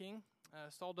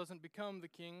Saul doesn't become the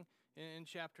king in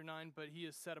chapter 9, but he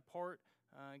is set apart.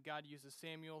 God uses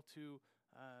Samuel to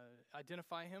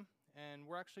identify him, and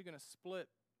we're actually going to split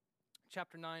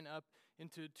chapter 9 up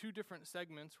into two different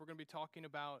segments. We're going to be talking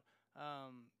about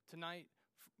tonight.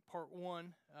 Part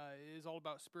 1 is all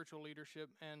about spiritual leadership,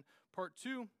 and part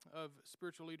 2 of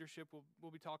spiritual leadership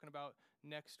we'll be talking about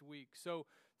next week. So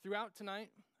throughout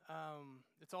tonight,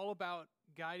 it's all about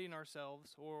guiding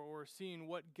ourselves or seeing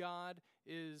what God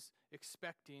is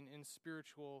expecting in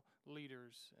spiritual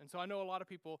leaders. And so I know a lot of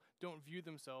people don't view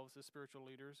themselves as spiritual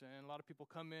leaders, and a lot of people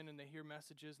come in and they hear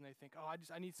messages and they think, oh,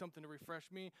 I need something to refresh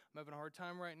me. I'm having a hard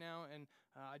time right now, and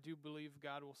I do believe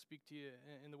God will speak to you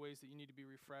in the ways that you need to be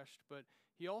refreshed. But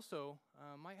he also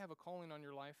might have a calling on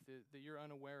your life that you're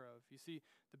unaware of. You see,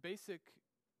 the basic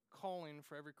calling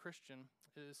for every Christian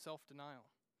is self-denial.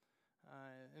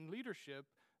 In leadership,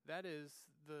 that is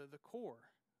the core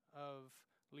of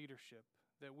leadership,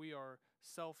 that we are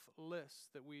selfless,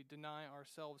 that we deny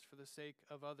ourselves for the sake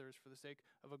of others, for the sake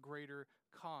of a greater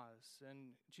cause.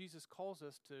 And Jesus calls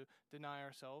us to deny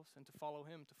ourselves and to follow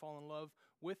him, to fall in love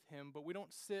with him. But we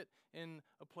don't sit in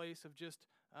a place of just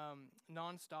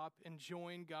nonstop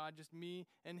enjoying God, just me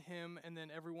and him, and then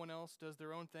everyone else does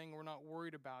their own thing. We're not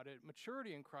worried about it.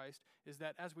 Maturity in Christ is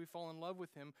that as we fall in love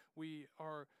with him, we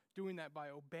are doing that by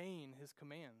obeying his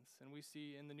commands. And we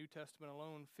see in the New Testament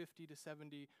alone 50 to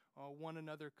 70 one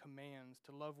another commands,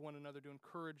 to love one another, to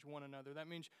encourage one another. That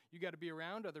means you got to be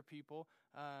around other people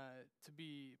to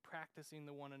be practicing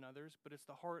the one another's, but it's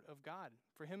the heart of God.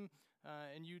 For him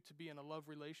and you to be in a love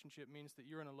relationship means that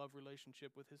you're in a love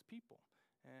relationship with his people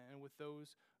and with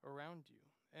those around you.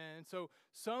 And so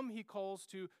some he calls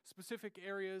to specific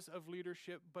areas of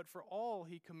leadership, but for all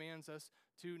he commands us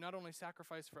to not only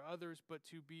sacrifice for others, but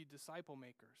to be disciple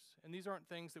makers. And these aren't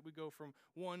things that we go from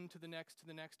one to the next, to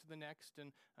the next, to the next,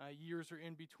 and years are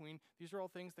in between. These are all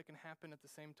things that can happen at the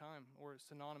same time or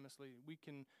synonymously. We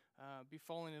can be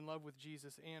falling in love with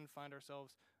Jesus and find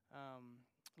ourselves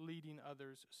leading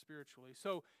others spiritually.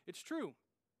 So it's true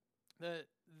that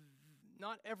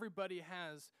not everybody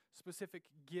has specific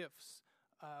gifts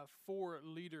for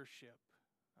leadership.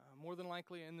 More than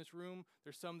likely in this room,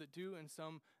 there's some that do and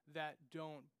some that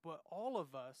don't. But all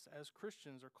of us as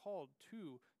Christians are called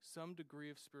to some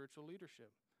degree of spiritual leadership.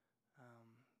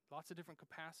 Lots of different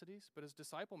capacities, but as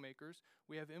disciple makers,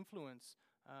 we have influence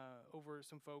over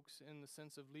some folks in the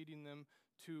sense of leading them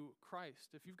to Christ.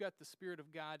 If you've got the Spirit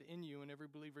of God in you, and every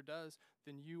believer does,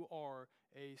 then you are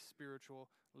a spiritual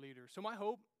leader. So my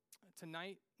hope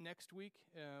tonight, next week,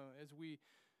 as we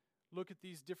look at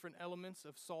these different elements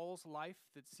of Saul's life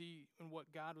that see in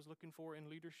what God was looking for in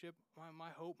leadership, my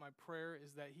hope, my prayer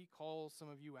is that he calls some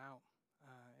of you out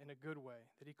in a good way,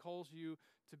 that he calls you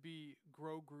to be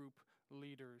grow group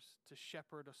leaders, to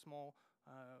shepherd a small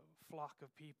flock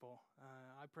of people.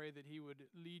 I pray that he would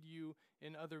lead you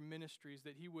in other ministries,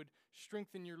 that he would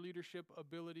strengthen your leadership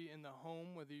ability in the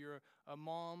home, whether you're a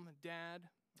mom, dad,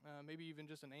 maybe even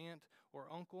just an aunt or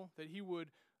uncle, that he would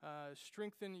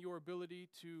strengthen your ability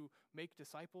to make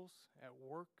disciples at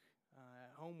work,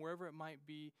 at home, wherever it might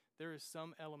be. There is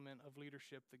some element of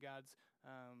leadership that God's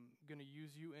going to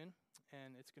use you in,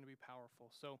 and it's going to be powerful.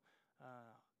 So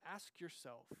ask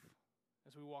yourself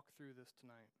as we walk through this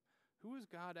tonight, who is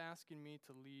God asking me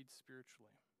to lead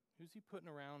spiritually? Who's he putting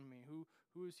around me?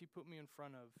 Who has he put me in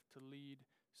front of to lead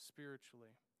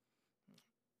spiritually?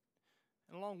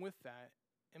 And along with that,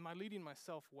 am I leading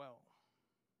myself well?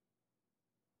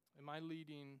 Am I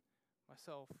leading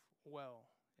myself well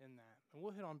in that? And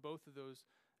we'll hit on both of those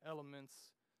elements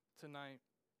tonight.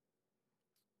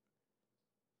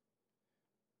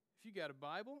 If you got a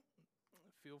Bible,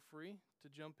 feel free to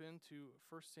jump into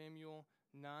 1 Samuel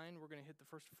 9. We're going to hit the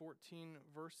first 14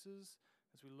 verses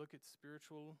as we look at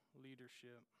spiritual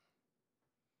leadership.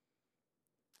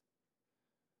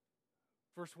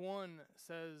 Verse 1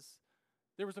 says,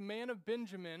 "There was a man of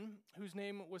Benjamin whose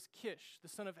name was Kish, the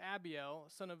son of Abiel,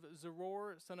 son of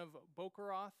Zeror, son of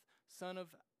Bokeroth, son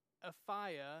of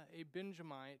Aphiah, a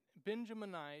Benjaminite,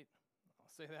 I'll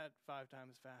say that 5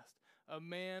 times fast, a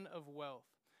man of wealth.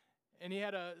 And he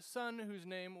had a son whose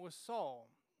name was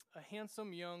Saul, a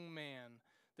handsome young man.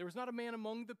 There was not a man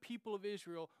among the people of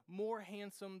Israel more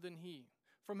handsome than he.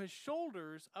 From his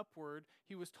shoulders upward,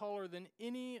 he was taller than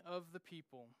any of the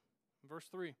people." Verse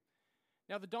 3.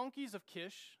 "Now the donkeys of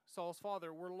Kish, Saul's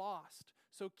father, were lost.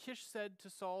 So Kish said to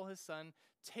Saul his son,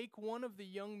 'Take one of the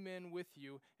young men with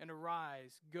you and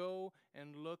arise, go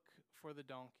and look for the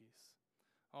donkeys.'"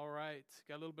 All right,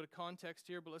 got a little bit of context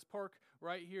here, but let's park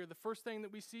right here. The first thing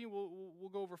that we see, we'll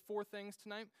go over 4 things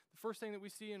tonight. The first thing that we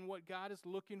see in what God is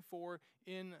looking for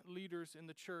in leaders in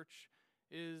the church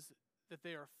is that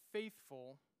they are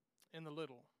faithful in the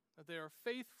little. That they are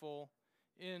faithful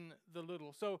in the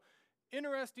little. So,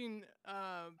 interesting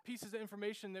pieces of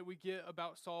information that we get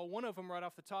about Saul. One of them right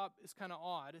off the top is kind of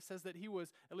odd. It says that he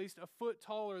was at least a foot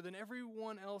taller than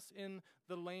everyone else in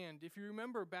the land. If you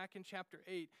remember back in chapter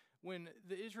 8, when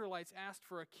the Israelites asked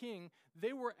for a king,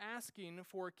 they were asking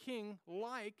for a king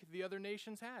like the other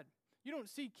nations had. You don't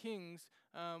see kings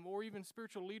or even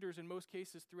spiritual leaders in most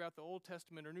cases throughout the Old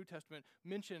Testament or New Testament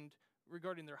mentioned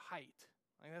regarding their height.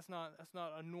 Like that's not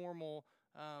a normal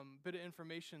bit of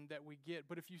information that we get.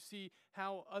 But if you see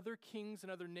how other kings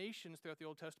and other nations throughout the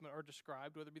Old Testament are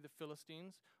described, whether it be the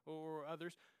Philistines or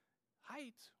others,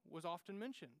 height was often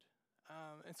mentioned.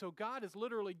 And so God is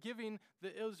literally giving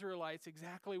the Israelites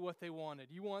exactly what they wanted.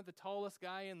 You want the tallest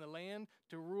guy in the land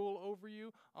to rule over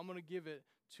you? I'm going to give it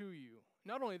to you.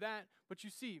 Not only that, but you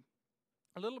see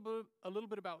a little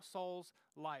bit about Saul's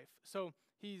life. So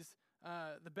he's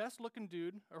the best looking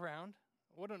dude around.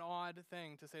 What an odd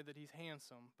thing to say that he's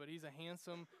handsome, but he's a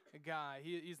handsome guy.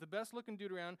 He's the best looking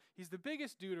dude around. He's the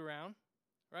biggest dude around,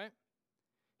 right?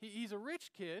 He's a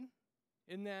rich kid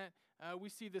in that we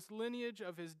see this lineage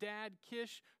of his dad,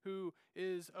 Kish, who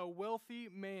is a wealthy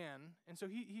man. And so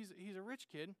he's a rich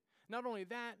kid. Not only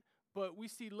that, but we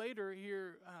see later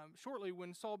here, shortly,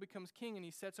 when Saul becomes king and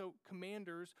he sets out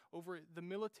commanders over the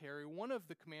military, one of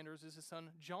the commanders is his son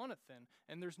Jonathan.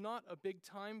 And there's not a big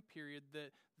time period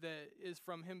that is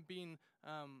from him being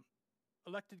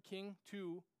elected king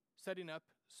to setting up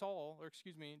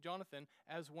Jonathan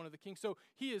as one of the kings. So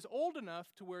he is old enough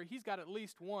to where he's got at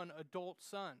least one adult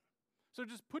son. So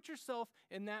just put yourself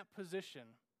in that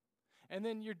position. And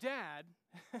then your dad...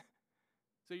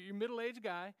 So you're a middle-aged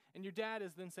guy, and your dad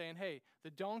is then saying, hey, the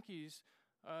donkeys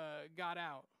got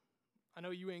out. I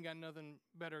know you ain't got nothing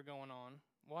better going on.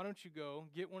 Why don't you go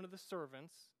get one of the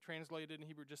servants, translated in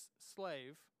Hebrew just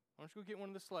slave. Why don't you go get one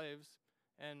of the slaves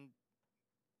and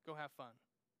go have fun?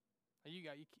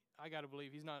 I got to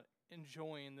believe he's not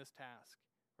enjoying this task,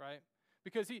 right?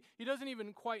 Because he doesn't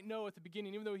even quite know at the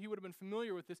beginning, even though he would have been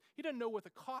familiar with this, he doesn't know what the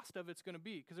cost of it's going to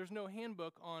be because there's no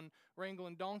handbook on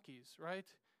wrangling donkeys, right?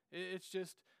 It's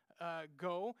just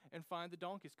go and find the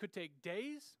donkeys. Could take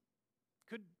days.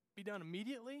 Could be done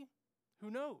immediately. Who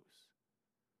knows?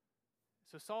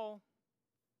 So Saul,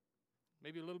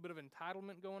 maybe a little bit of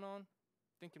entitlement going on,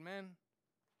 thinking, man,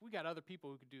 we got other people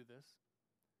who could do this.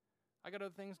 I got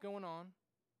other things going on,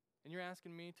 and you're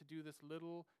asking me to do this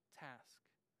little task.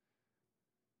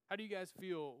 How do you guys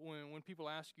feel when people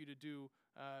ask you to do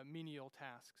menial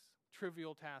tasks?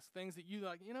 Trivial tasks, things that you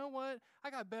like, you know what? I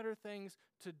got better things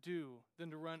to do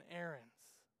than to run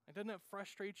errands. Like, doesn't that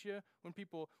frustrate you when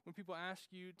people ask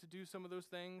you to do some of those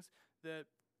things that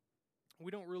we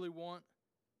don't really want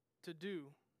to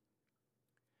do?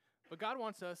 But God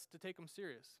wants us to take them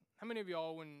serious. How many of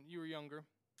y'all, when you were younger,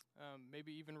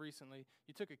 maybe even recently,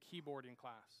 you took a keyboarding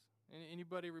class?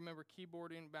 Anybody remember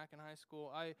keyboarding back in high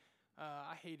school? I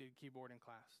hated keyboarding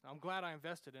class. Now, I'm glad I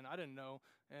invested in it. I didn't know.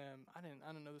 I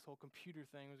didn't know this whole computer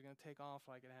thing was going to take off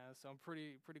like it has. So I'm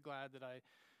pretty glad that I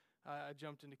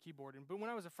jumped into keyboarding. But when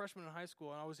I was a freshman in high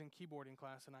school, and I was in keyboarding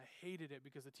class, and I hated it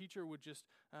because the teacher would just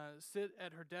sit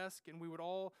at her desk, and we would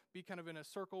all be kind of in a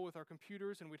circle with our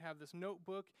computers, and we'd have this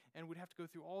notebook, and we'd have to go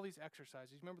through all these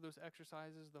exercises. Remember those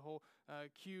exercises, the whole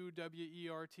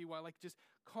QWERTY, like just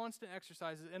constant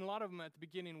exercises, and a lot of them at the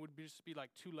beginning would just be like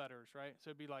 2 letters, right? So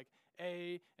it'd be like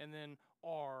A, and then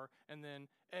R, and then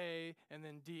A, and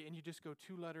then D, and you just go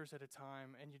 2 letters at a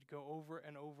time, and you'd go over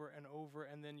and over and over,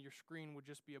 and then your screen would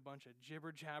just be a bunch of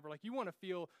jibber jabber. Like you want to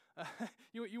feel,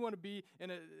 you want to be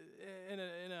in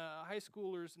a high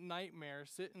schooler's nightmare,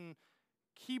 sitting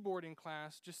keyboarding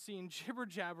class, just seeing jibber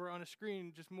jabber on a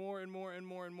screen, just more and more and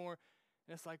more and more.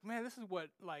 And it's like, man, this is what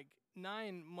like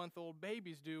 9-month-old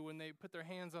babies do when they put their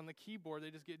hands on the keyboard.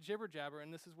 They just get jibber jabber,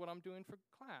 and this is what I'm doing for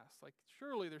class. Like,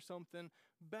 surely there's something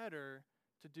better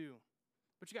to do.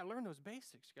 But you got to learn those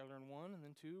basics. You got to learn 1 and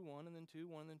then 2, 1 and then 2,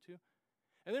 1 and then 2.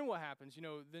 And then what happens?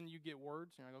 Then you get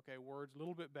words. You're like, okay, words, a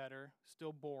little bit better,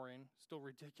 still boring, still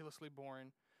ridiculously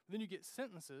boring. But then you get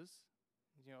sentences.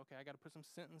 Okay, I got to put some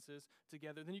sentences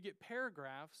together. Then you get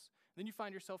paragraphs. Then you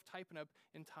find yourself typing up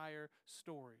entire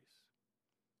stories.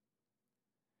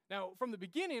 Now, from the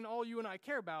beginning, all you and I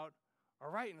care about are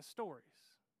writing the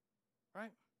stories,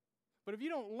 right? But if you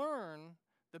don't learn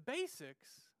the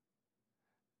basics,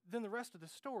 then the rest of the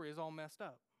story is all messed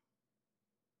up.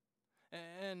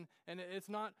 And it's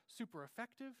not super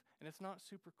effective, and it's not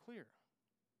super clear.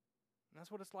 And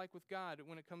that's what it's like with God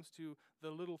when it comes to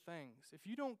the little things. If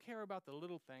you don't care about the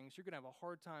little things, you're going to have a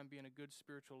hard time being a good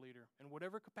spiritual leader. In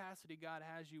whatever capacity God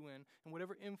has you in, and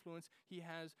whatever influence he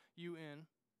has you in,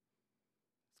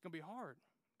 it's going to be hard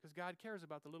because God cares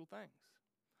about the little things.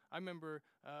 I remember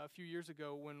a few years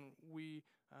ago when we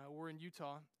were in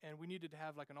Utah and we needed to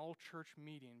have like an all-church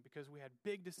meeting because we had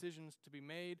big decisions to be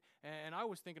made, and I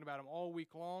was thinking about them all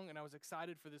week long, and I was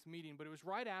excited for this meeting, but it was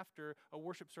right after a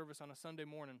worship service on a Sunday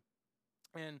morning,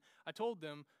 and I told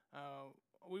them,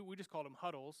 we just called them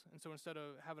huddles, and so instead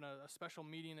of having a special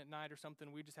meeting at night or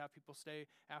something, we just have people stay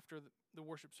after the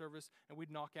worship service, and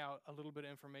we'd knock out a little bit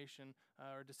of information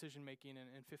or decision-making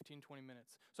in 15, 20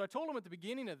 minutes. So I told them at the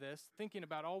beginning of this, thinking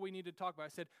about all we needed to talk about, I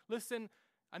said, listen,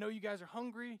 I know you guys are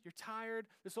hungry, you're tired,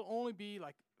 this will only be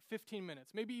like 15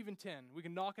 minutes, maybe even 10. We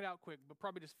can knock it out quick, but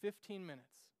probably just 15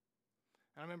 minutes.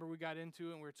 And I remember we got into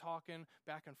it, and we were talking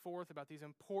back and forth about these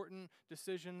important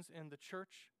decisions in the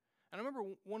church. And I remember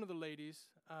one of the ladies,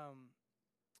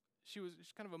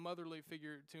 she's kind of a motherly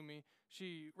figure to me.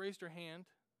 She raised her hand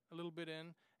a little bit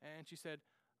in, and she said,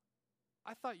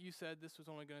 I thought you said this was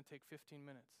only going to take 15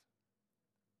 minutes.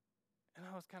 And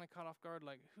I was kind of caught off guard,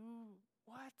 like,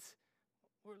 what?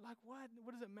 We're like, what?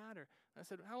 What does it matter? And I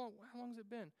said, how long has it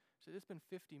been? She said, it's been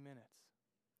 50 minutes.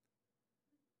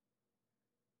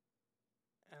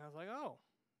 And I was like, oh.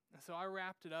 And so I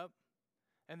wrapped it up,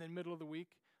 and then middle of the week,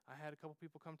 I had a couple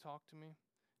people come talk to me.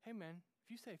 Hey, man,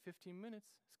 if you say 15 minutes,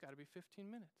 it's got to be 15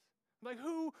 minutes. I'm like,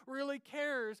 who really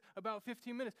cares about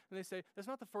 15 minutes? And they say, that's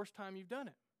not the first time you've done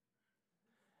it.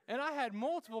 And I had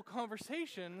multiple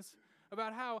conversations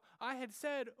about how I had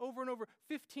said over and over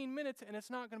 15 minutes, and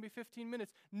it's not going to be 15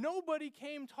 minutes. Nobody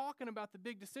came talking about the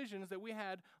big decisions that we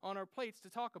had on our plates to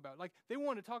talk about. Like, they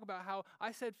wanted to talk about how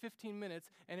I said 15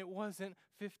 minutes, and it wasn't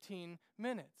 15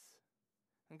 minutes.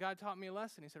 And God taught me a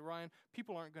lesson. He said, Ryan,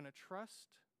 people aren't going to trust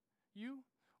you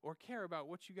or care about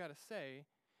what you got to say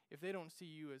if they don't see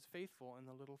you as faithful in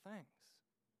the little things.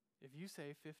 If you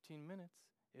say 15 minutes,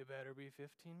 it better be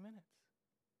 15 minutes.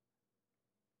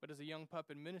 But as a young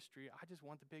pup in ministry, I just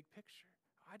want the big picture.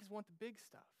 I just want the big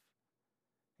stuff.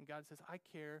 And God says, I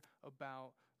care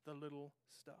about the little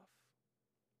stuff.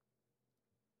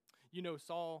 You know,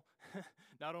 Saul,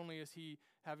 not only is he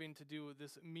having to do with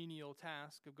this menial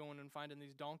task of going and finding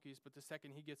these donkeys, but the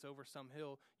second he gets over some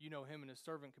hill, you know, him and his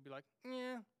servant could be like,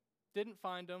 didn't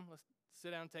find them. Let's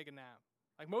sit down and take a nap.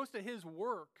 Like, most of his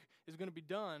work is going to be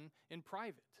done in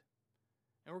private.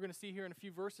 And we're going to see here in a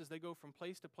few verses, they go from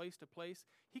place to place to place.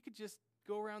 He could just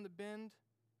go around the bend,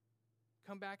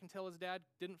 come back and tell his dad,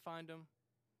 didn't find him,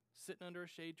 sitting under a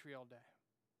shade tree all day.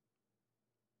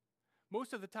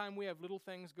 Most of the time we have little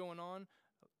things going on,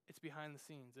 it's behind the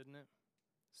scenes, isn't it?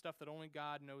 Stuff that only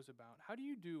God knows about. How do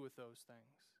you do with those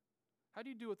things? How do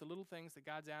you do with the little things that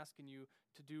God's asking you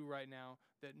to do right now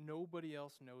that nobody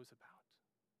else knows about?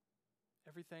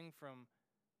 Everything from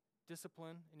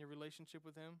discipline in your relationship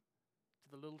with Him to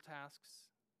the little tasks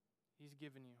He's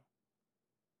given you.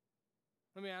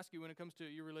 Let me ask you, when it comes to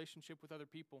your relationship with other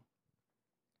people,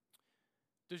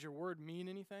 does your word mean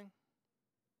anything?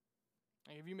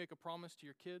 Like, if you make a promise to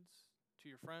your kids, to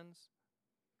your friends,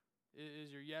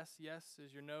 is your yes, yes?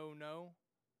 Is your no, no?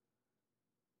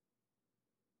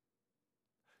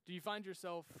 Do you find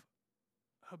yourself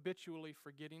habitually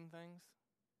forgetting things?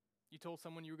 You told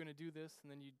someone you were going to do this,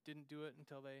 and then you didn't do it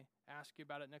until they ask you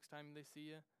about it next time they see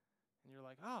you. And you're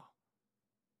like, oh,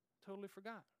 totally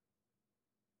forgot.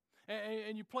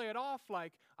 And you play it off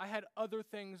like, I had other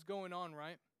things going on,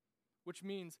 right? Which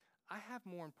means I have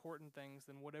more important things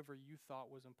than whatever you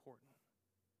thought was important.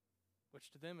 Which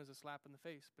to them is a slap in the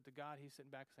face, but to God, He's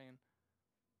sitting back saying,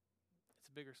 it's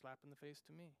a bigger slap in the face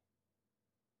to me.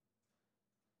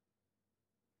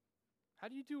 How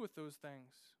do you do with those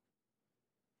things?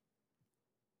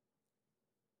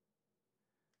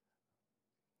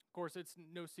 Of course, it's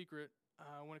no secret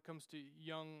when it comes to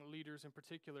young leaders in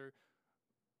particular,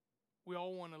 we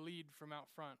all want to lead from out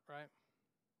front, right?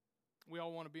 We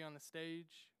all want to be on the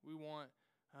stage. We want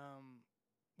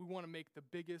to make the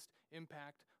biggest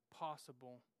impact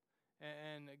possible.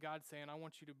 And God's saying, I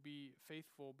want you to be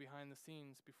faithful behind the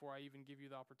scenes before I even give you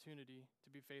the opportunity to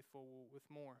be faithful with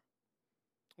more.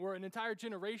 We're an entire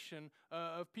generation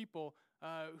of people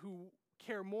who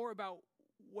care more about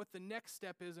what the next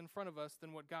step is in front of us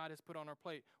than what God has put on our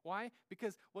plate. Why?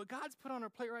 Because what God's put on our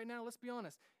plate right now, let's be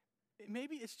honest,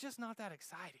 maybe it's just not that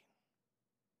exciting.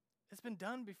 It's been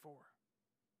done before.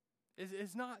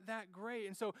 It's not that great.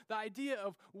 And so the idea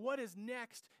of what is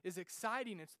next is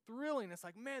exciting. It's thrilling. It's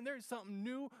like, man, there's something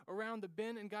new around the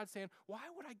bend. And God's saying, why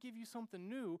would I give you something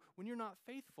new when you're not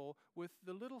faithful with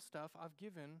the little stuff I've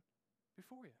given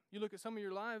before you? You look at some of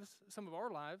your lives, some of our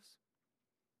lives.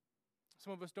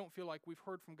 Some of us don't feel like we've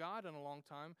heard from God in a long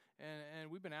time,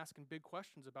 and we've been asking big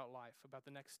questions about life, about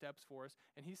the next steps for us.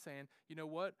 And He's saying, you know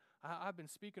what? I've been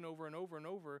speaking over and over and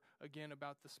over again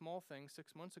about the small things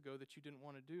 6 months ago that you didn't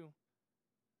want to do.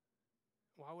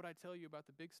 Why would I tell you about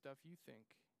the big stuff you think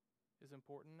is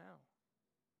important now?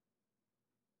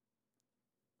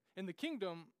 In the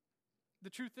kingdom, the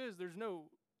truth is there's no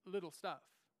little stuff,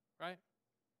 right?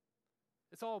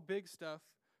 It's all big stuff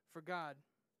for God.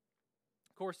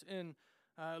 Of course, in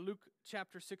Luke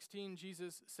chapter 16,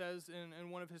 Jesus says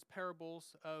in one of his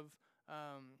parables of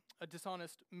a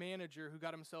dishonest manager who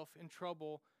got himself in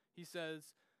trouble, he says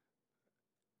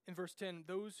in verse 10,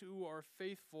 those who are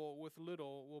faithful with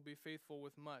little will be faithful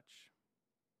with much.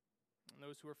 And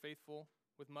those who are faithful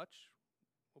with much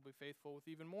will be faithful with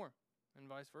even more, and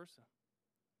vice versa.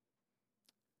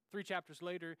 3 chapters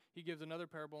later, he gives another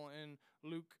parable in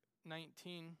Luke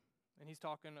 19, and he's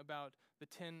talking about the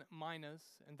 10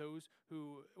 minas and those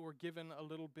who were given a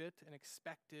little bit and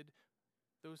expected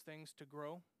those things to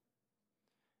grow.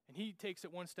 And he takes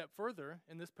it one step further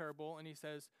in this parable, and he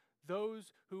says,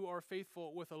 those who are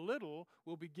faithful with a little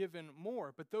will be given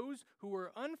more, but those who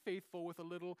are unfaithful with a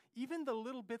little, even the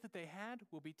little bit that they had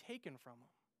will be taken from them.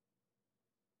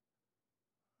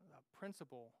 A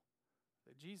principle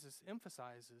that Jesus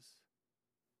emphasizes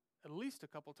at least a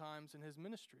couple times in his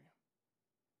ministry.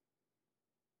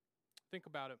 Think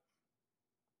about it.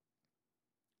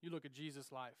 You look at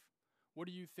Jesus' life. What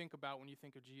do you think about when you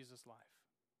think of Jesus' life?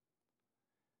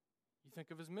 You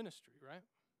think of his ministry, right?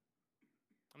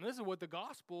 And this is what the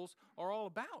Gospels are all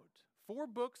about. 4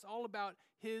 books all about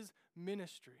his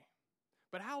ministry.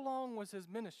 But how long was his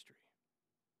ministry?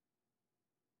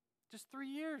 Just 3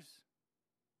 years.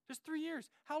 Just 3 years.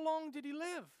 How long did he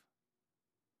live?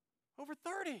 Over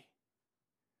 30.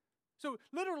 So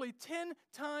literally 10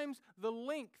 times the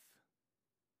length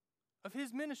of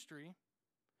his ministry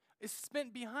is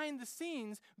spent behind the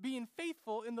scenes being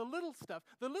faithful in the little stuff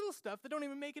that don't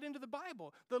even make it into the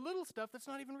Bible, the little stuff that's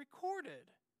not even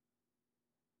recorded.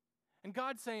 And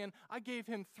God's saying, I gave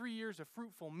him 3 years of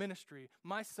fruitful ministry,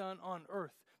 my son on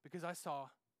earth, because I saw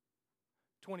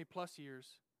 20 plus years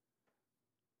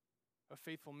of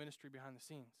faithful ministry behind the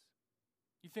scenes.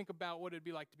 You think about what it'd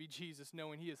be like to be Jesus,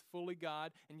 knowing he is fully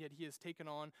God, and yet he has taken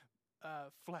on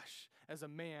flesh as a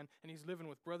man, and he's living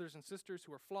with brothers and sisters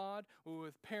who are flawed, or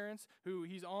with parents who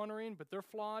he's honoring, but they're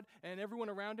flawed, and everyone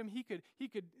around him, he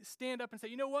could stand up and say,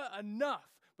 you know what, enough.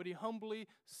 But he humbly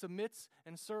submits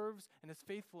and serves and is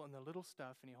faithful in the little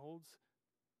stuff, and he holds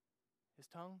his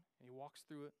tongue and he walks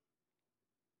through it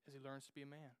as he learns to be a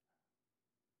man.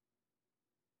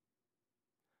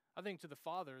 I think to the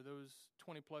Father, those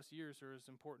 20 plus years are as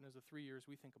important as the 3 years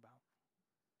we think about.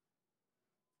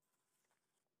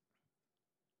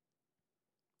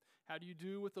 How do you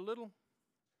do with the little?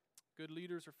 Good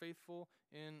leaders are faithful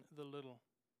in the little.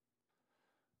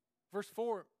 Verse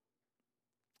 4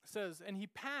 says, and he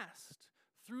passed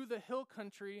through the hill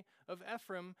country of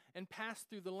Ephraim and passed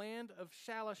through the land of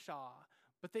Shalishah,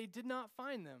 but they did not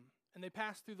find them. And they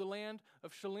passed through the land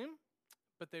of Shalim,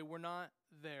 but they were not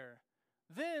there.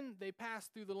 Then they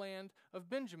passed through the land of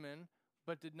Benjamin,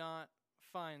 but did not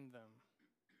find them.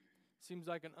 Seems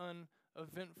like an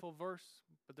uneventful verse,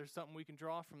 but there's something we can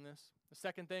draw from this. The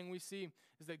second thing we see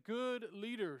is that good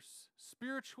leaders,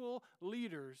 spiritual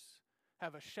leaders,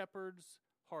 have a shepherd's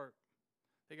heart.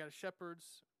 They got a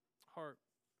shepherd's heart.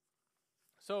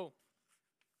 So,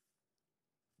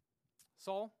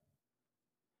 Saul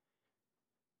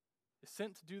is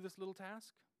sent to do this little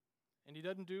task, and he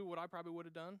doesn't do what I probably would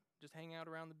have done, just hang out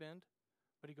around the bend,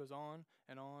 but he goes on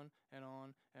and on and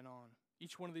on and on.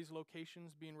 Each one of these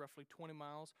locations being roughly 20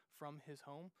 miles from his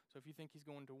home. So if you think he's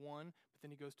going to one, but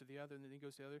then he goes to the other, and then he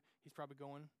goes to the other, he's probably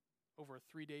going over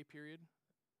a 3-day period.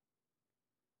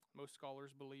 Most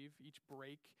scholars believe each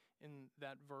break in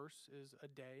that verse is a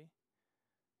day.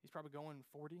 He's probably going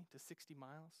 40 to 60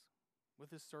 miles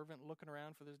with his servant looking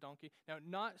around for this donkey. Now,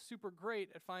 not super great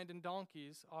at finding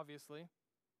donkeys, obviously,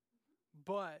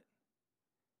 but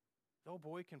the old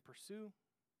boy can pursue.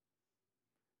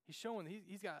 He's showing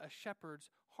he's got a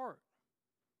shepherd's heart.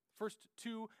 First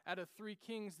 2 out of 3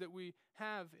 kings that we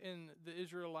have in the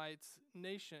Israelites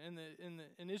nation,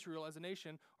 in Israel as a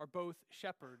nation, are both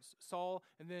shepherds. Saul,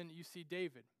 and then you see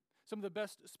David. Some of the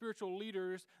best spiritual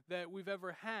leaders that we've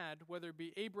ever had, whether it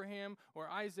be Abraham or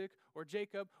Isaac or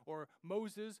Jacob or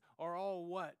Moses, are all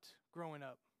what growing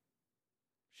up?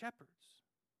 Shepherds.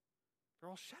 They're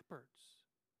all shepherds.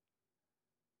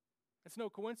 It's no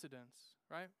coincidence,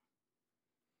 right?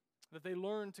 That they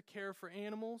learned to care for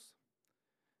animals,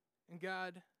 and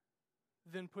God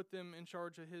then put them in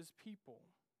charge of his people.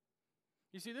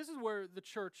 You see, this is where the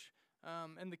church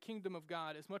and the kingdom of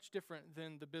God is much different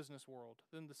than the business world,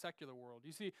 than the secular world.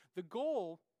 You see, the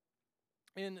goal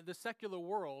in the secular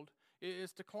world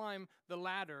is to climb the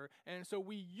ladder. And so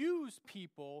we use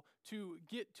people to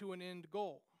get to an end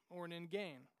goal or an end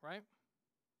game, right?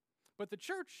 But the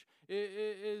church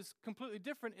is completely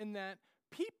different in that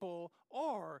people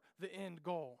are the end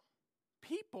goal.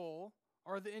 People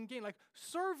are the end game. Like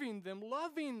serving them,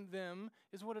 loving them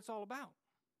is what it's all about.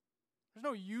 There's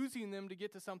no using them to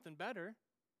get to something better.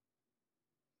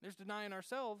 There's denying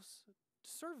ourselves to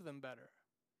serve them better.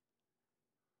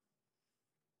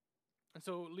 And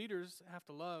so leaders have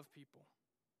to love people.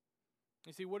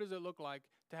 You see, what does it look like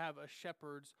to have a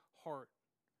shepherd's heart?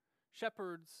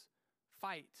 Shepherds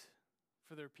fight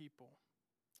for their people,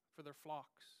 for their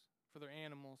flocks, for their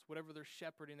animals, whatever they're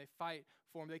shepherding. They fight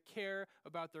for them. They care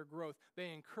about their growth.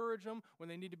 They encourage them when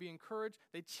they need to be encouraged.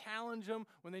 They challenge them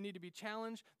when they need to be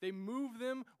challenged. They move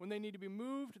them when they need to be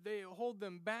moved. They hold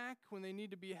them back when they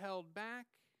need to be held back.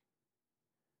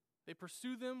 They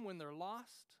pursue them when they're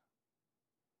lost.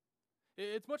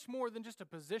 It's much more than just a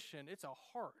position. It's a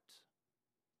heart.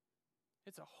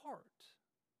 It's a heart.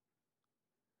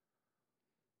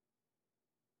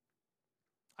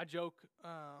 I joke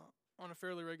on a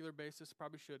fairly regular basis,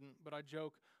 probably shouldn't, but I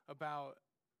joke about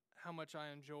how much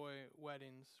I enjoy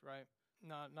weddings, right?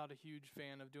 Not a huge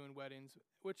fan of doing weddings,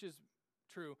 which is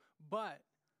true, but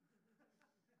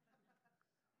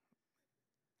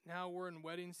now we're in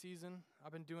wedding season.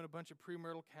 I've been doing a bunch of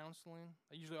premarital counseling.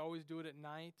 I usually always do it at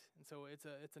night, and so it's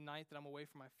a night that I'm away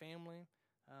from my family.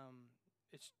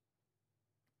 It's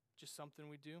just something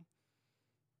we do.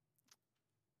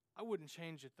 I wouldn't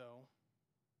change it, though,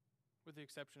 with the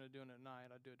exception of doing it at night.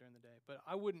 I do it during the day. But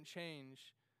I wouldn't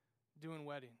change doing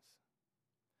weddings.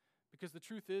 Because the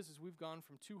truth is we've gone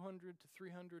from 200 to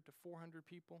 300 to 400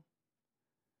 people.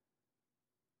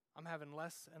 I'm having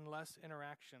less and less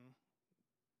interaction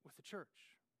with the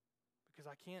church because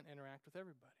I can't interact with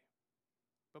everybody.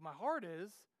 But my heart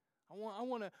is, I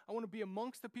want to be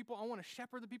amongst the people. I want to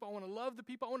shepherd the people. I want to love the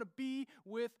people. I want to be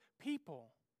with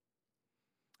people.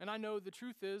 And I know the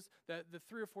truth is that the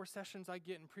 3 or 4 sessions I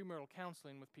get in premarital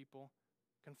counseling with people,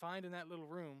 confined in that little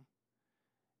room,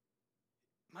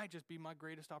 might just be my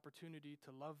greatest opportunity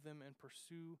to love them and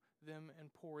pursue them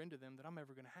and pour into them that I'm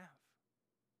ever going to have.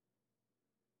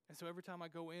 And so every time I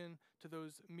go in to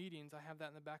those meetings, I have that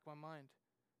in the back of my mind.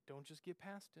 Don't just get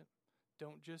past it.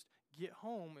 Don't just get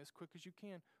home as quick as you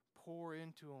can. Pour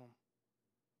into them.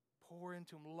 Pour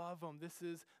into them. Love them. This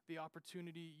is the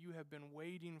opportunity you have been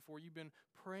waiting for. You've been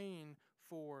praying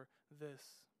for this.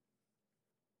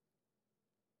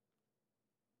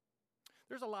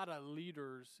 There's a lot of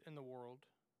leaders in the world.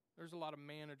 There's a lot of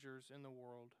managers in the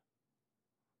world.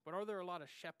 But are there a lot of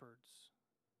shepherds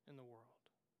in the world?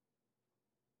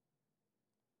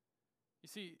 You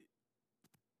see,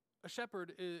 a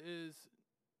shepherd is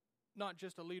not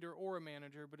just a leader or a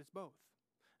manager, but it's both.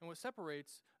 And what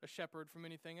separates a shepherd from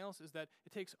anything else is that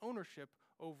it takes ownership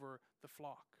over the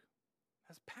flock,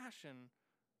 has passion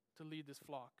to lead this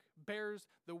flock, bears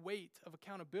the weight of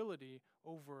accountability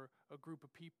over a group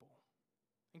of people.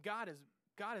 And God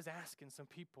is asking some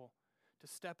people to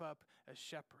step up as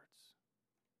shepherds.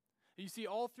 You see,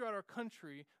 all throughout our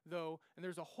country, though, and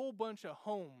there's a whole bunch of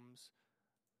homes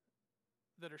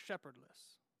that are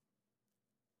shepherdless.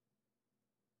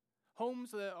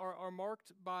 Homes that are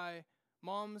marked by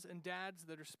moms and dads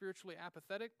that are spiritually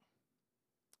apathetic,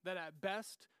 that at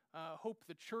best hope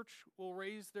the church will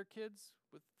raise their kids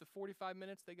with the 45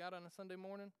 minutes they got on a Sunday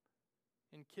morning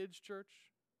in kids' church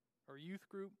or youth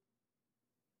group.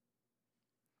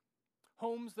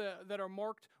 Homes that are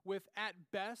marked with, at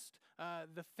best,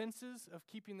 the fences of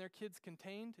keeping their kids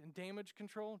contained and damage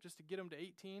control just to get them to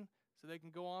 18 so they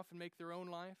can go off and make their own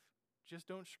life. Just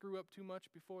don't screw up too much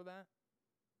before that.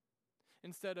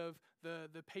 Instead of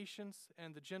the patience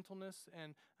and the gentleness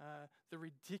and the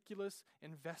ridiculous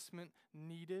investment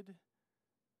needed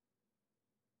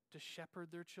to shepherd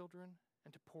their children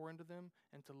and to pour into them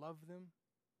and to love them.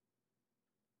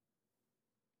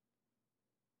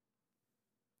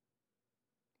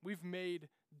 We've made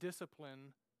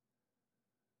discipline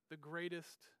the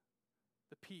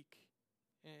peak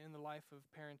in the life of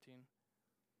parenting.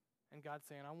 And God's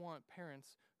saying, I want parents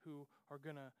who are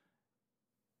going to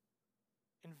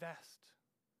invest.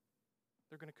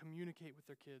 They're going to communicate with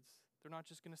their kids. They're not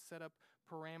just going to set up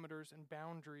parameters and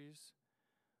boundaries,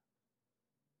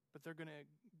 but they're going to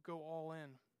go all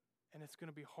in. And it's going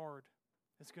to be hard.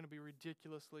 It's going to be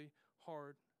ridiculously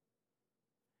hard.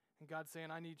 And God's saying,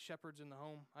 I need shepherds in the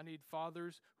home. I need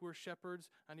fathers who are shepherds.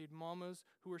 I need mamas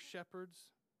who are shepherds.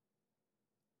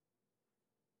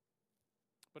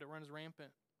 But it runs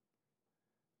rampant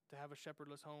to have a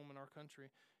shepherdless home in our country.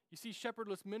 You see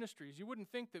shepherdless ministries. You wouldn't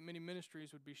think that many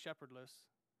ministries would be shepherdless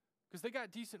because they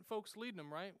got decent folks leading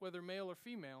them, right? Whether male or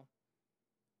female.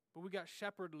 But we got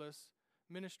shepherdless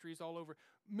ministries all over.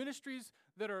 Ministries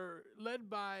that are led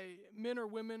by men or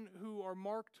women who are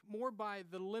marked more by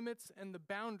the limits and the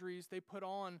boundaries they put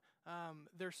on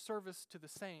their service to the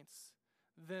saints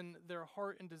than their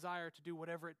heart and desire to do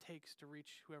whatever it takes to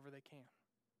reach whoever they can.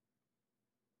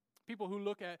 People who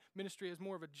look at ministry as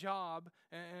more of a job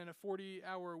and a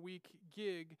 40-hour-a-week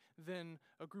gig than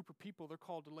a group of people they're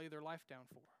called to lay their life down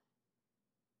for.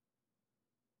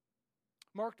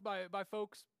 Marked by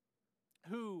folks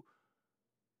who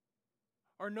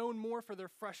are known more for their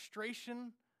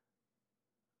frustration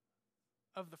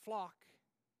of the flock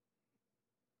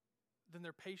than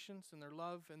their patience and their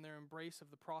love and their embrace of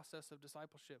the process of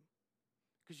discipleship.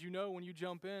 Because you know when you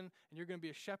jump in and you're going to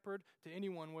be a shepherd to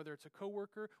anyone, whether it's a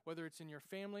coworker, whether it's in your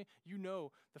family, you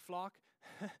know the flock,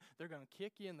 they're going to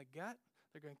kick you in the gut,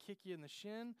 they're going to kick you in the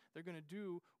shin, they're going to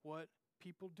do what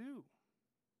people do.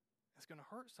 It's going to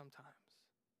hurt sometimes.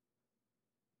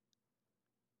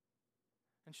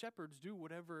 And shepherds do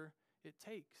whatever it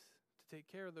takes to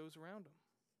take care of those around them.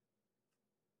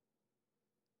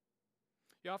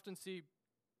 You often see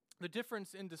the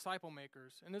difference in disciple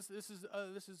makers, and this is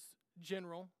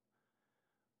general,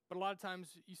 but a lot of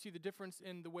times you see the difference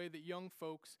in the way that young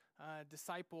folks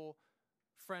disciple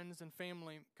friends and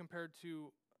family compared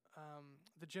to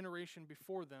the generation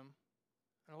before them,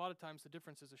 and a lot of times the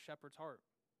difference is a shepherd's heart.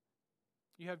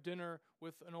 You have dinner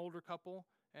with an older couple,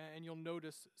 and you'll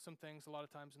notice some things a lot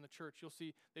of times in the church. You'll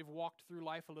see they've walked through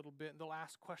life a little bit, and they'll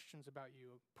ask questions about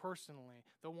you personally.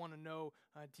 They'll want to know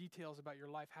details about your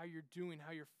life, how you're doing,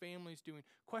 how your family's doing.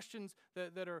 Questions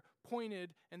that are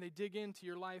pointed, and they dig into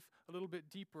your life a little bit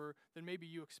deeper than maybe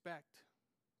you expect.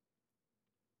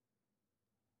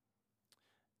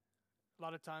 A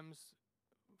lot of times,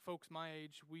 folks my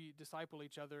age, we disciple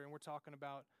each other, and we're talking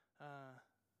about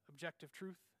objective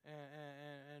truth.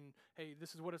 And hey,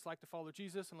 this is what it's like to follow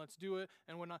Jesus, and let's do it,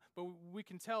 and whatnot. But we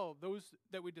can tell those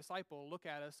that we disciple look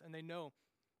at us, and they know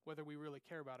whether we really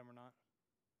care about them or not.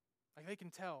 Like they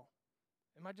can tell.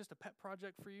 Am I just a pet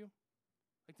project for you?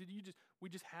 Like we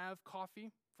just have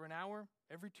coffee for an hour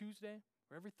every Tuesday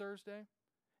or every Thursday,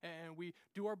 and we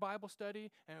do our Bible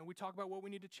study, and we talk about what we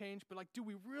need to change. But like, do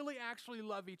we really actually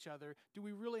love each other? Do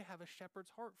we really have a shepherd's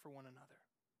heart for one another?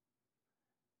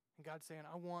 And God's saying,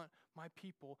 I want my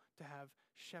people to have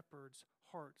shepherds'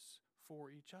 hearts for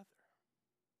each other.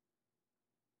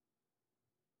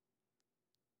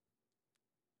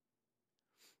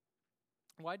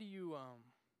 Why do you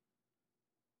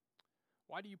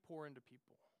pour into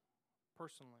people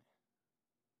personally?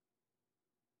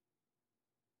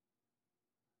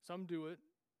 Some do it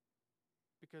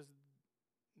because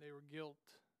they were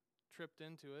guilt-tripped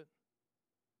into it.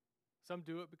 Some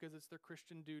do it because it's their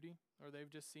Christian duty, or they've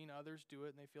just seen others do it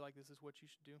and they feel like this is what you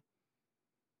should do.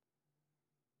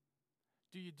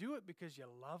 Do you do it because you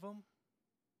love them?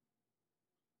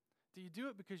 Do you do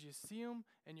it because you see them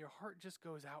and your heart just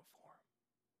goes out for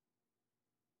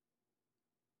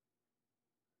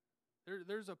them?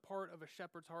 There's a part of a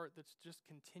shepherd's heart that's just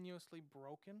continuously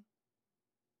broken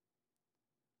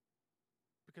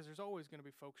because there's always going to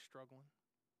be folks struggling.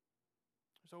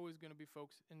 There's always going to be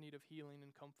folks in need of healing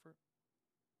and comfort.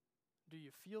 Do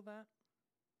you feel that?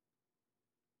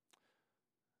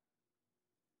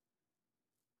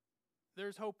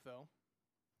 There's hope, though.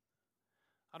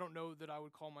 I don't know that I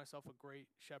would call myself a great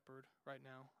shepherd right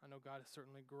now. I know God has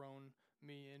certainly grown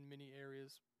me in many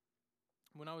areas.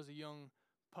 When I was a young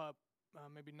pup,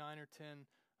 maybe 9 or 10,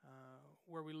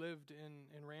 where we lived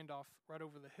in Randolph, right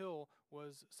over the hill,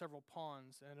 was several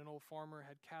ponds, and an old farmer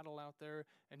had cattle out there,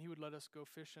 and he would let us go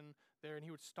fishing there, and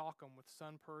he would stock them with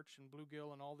sun perch and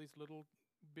bluegill and all these little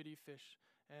bitty fish.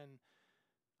 And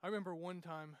I remember one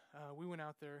time we went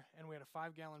out there, and we had a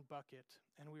 5-gallon bucket,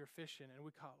 and we were fishing, and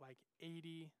we caught like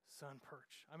 80 sun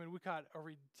perch. I mean, we caught a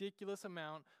ridiculous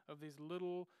amount of these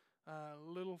little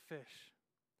fish.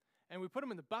 And we put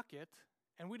them in the bucket,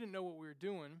 and we didn't know what we were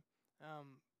doing.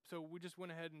 So we just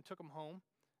went ahead and took them home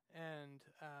and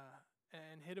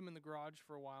hid them in the garage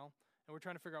for a while. And we're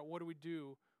trying to figure out what do we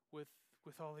do with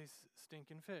all these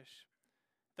stinking fish.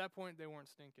 At that point, they weren't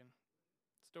stinking.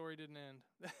 Story didn't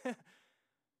end.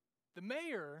 The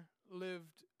mayor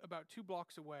lived about 2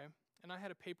 blocks away, and I had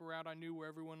a paper route. I knew where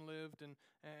everyone lived,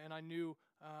 and I knew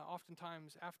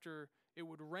oftentimes after it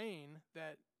would rain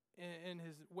that in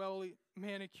his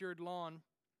well-manicured lawn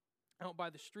out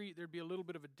by the street, there'd be a little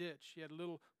bit of a ditch. He had a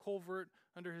little culvert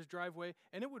under his driveway,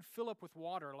 and it would fill up with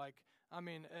water,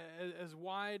 as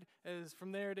wide as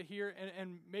from there to here,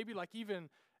 and maybe like even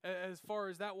as far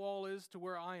as that wall is to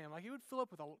where I am. Like, it would fill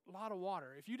up with a lot of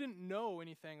water. If you didn't know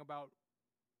anything about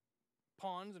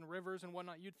ponds and rivers and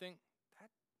whatnot, you'd think that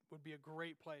would be a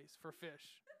great place for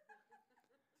fish.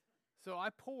 So I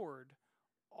poured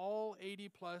all 80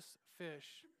 plus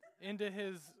fish into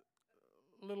his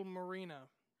little marina.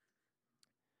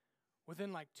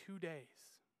 Within like 2 days,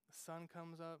 the sun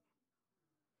comes up,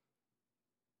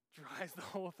 dries the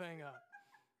whole thing up.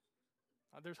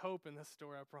 There's hope in this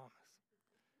story, I promise.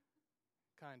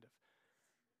 Kind of.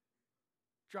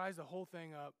 Dries the whole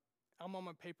thing up. I'm on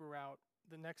my paper route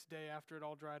the next day after it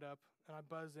all dried up, and I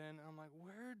buzz in, and I'm like,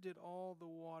 where did all the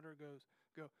water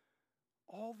go?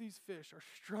 All these fish are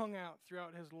strung out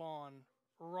throughout his lawn,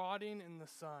 rotting in the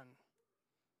sun.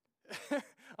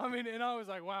 I mean, and I was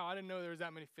like, wow, I didn't know there was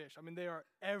that many fish. I mean, they are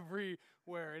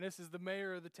everywhere, and this is the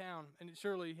mayor of the town, and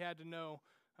surely he had to know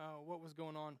what was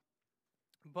going on.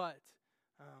 But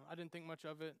I didn't think much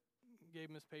of it, gave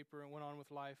him his paper, and went on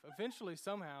with life. Eventually,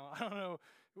 somehow, I don't know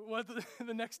what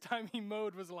the next time he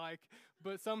mowed was like,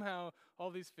 but somehow all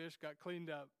these fish got cleaned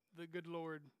up. The good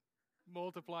Lord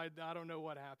multiplied. I don't know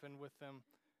what happened with them.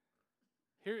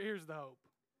 Here's the hope.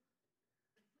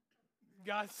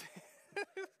 God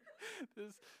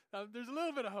there's a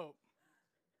little bit of hope.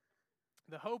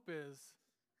 The hope is,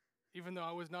 even though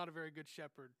I was not a very good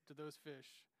shepherd to those fish,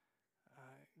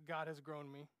 God has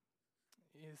grown me.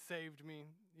 He has saved me.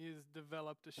 He has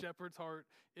developed a shepherd's heart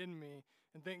in me.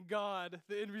 And thank God,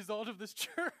 the end result of this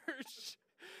church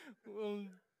will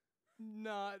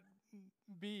not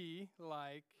be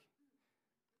like,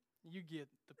 you get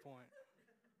the point.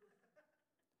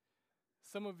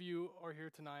 Some of you are here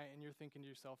tonight and you're thinking to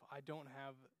yourself, I don't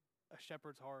have a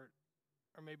shepherd's heart,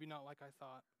 or maybe not like I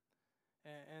thought.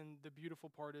 And the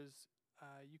beautiful part is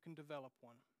you can develop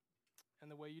one. And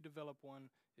the way you develop one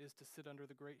is to sit under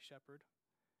the great shepherd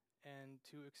and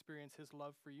to experience his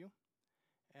love for you.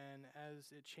 And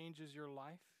as it changes your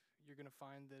life, you're going to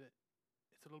find that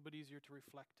it's a little bit easier to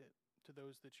reflect it to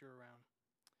those that you're around.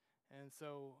 And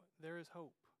so there is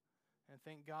hope. And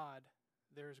thank God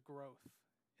there's growth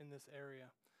in this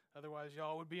area. Otherwise,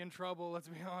 y'all would be in trouble, let's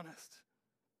be honest.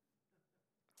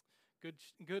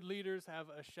 Good leaders have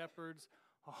a shepherd's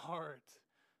heart.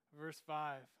 Verse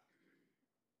 5.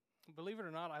 Believe it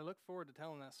or not, I look forward to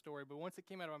telling that story, but once it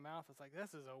came out of my mouth, it's like,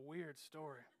 this is a weird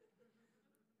story.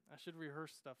 I should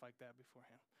rehearse stuff like that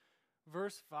beforehand.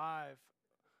 Verse 5.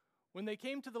 When they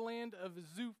came to the land of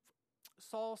Zuph,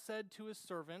 Saul said to his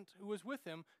servant who was with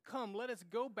him, come, let us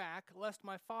go back, lest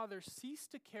my father cease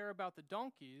to care about the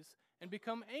donkeys and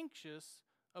become anxious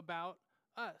about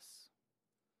us.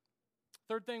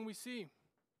 Third thing we see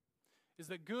is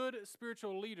that good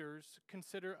spiritual leaders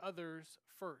consider others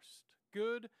first.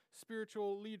 Good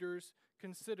spiritual leaders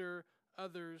consider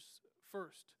others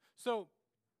first. So,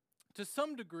 to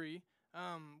some degree,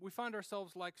 we find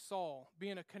ourselves like Saul,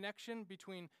 being a connection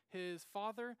between his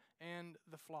father and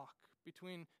the flock,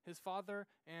 between his father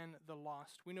and the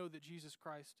lost. We know that Jesus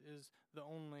Christ is the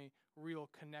only real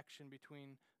connection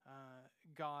between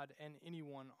God and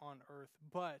anyone on earth.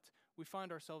 But we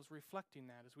find ourselves reflecting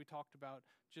that, as we talked about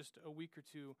just a week or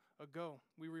two ago.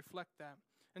 We reflect that.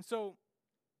 And so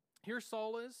here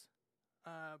Saul is,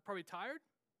 probably tired,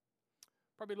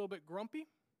 probably a little bit grumpy.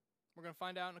 We're going to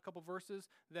find out in a couple verses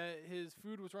that his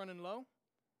food was running low,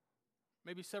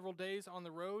 maybe several days on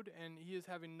the road, and he is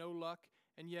having no luck.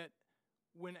 And yet,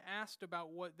 when asked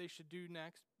about what they should do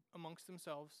next amongst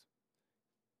themselves,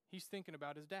 he's thinking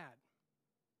about his dad.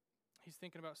 He's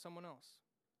thinking about someone else.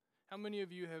 How many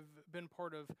of you have been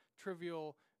part of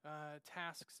trivial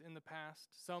tasks in the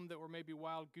past, some that were maybe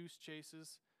wild goose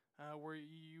chases, where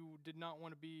you did not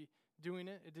want to be doing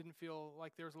it? It didn't feel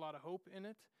like there was a lot of hope in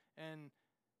it, and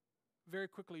very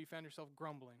quickly you found yourself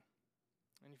grumbling,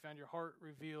 and you found your heart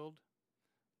revealed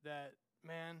that,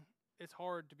 man, it's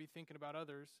hard to be thinking about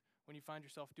others when you find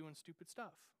yourself doing stupid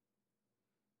stuff.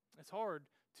 It's hard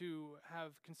to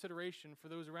have consideration for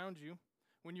those around you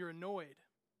when you're annoyed.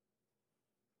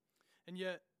 And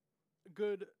yet,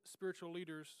 good spiritual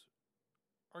leaders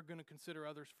are going to consider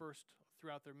others first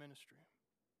throughout their ministry.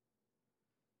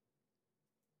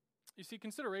 You see,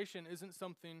 consideration isn't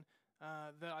something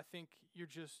that I think you're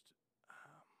just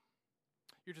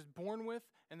born with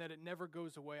and that it never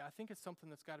goes away. I think it's something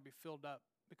that's got to be filled up,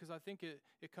 because I think it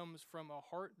comes from a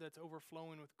heart that's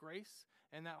overflowing with grace,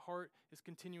 and that heart is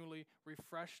continually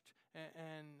refreshed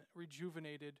and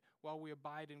rejuvenated while we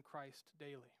abide in Christ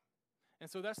daily. And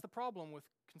so that's the problem with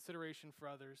consideration for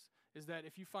others, is that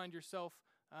if you find yourself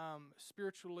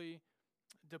spiritually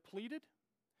depleted,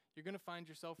 you're going to find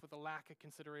yourself with a lack of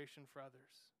consideration for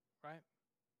others, right?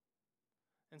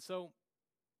 And so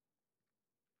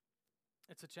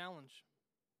It's a challenge.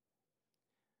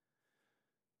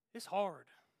 It's hard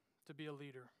to be a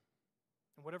leader.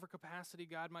 In whatever capacity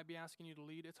God might be asking you to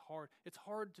lead, it's hard. It's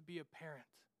hard to be a parent.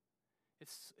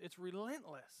 It's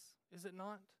relentless, is it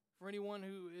not? For anyone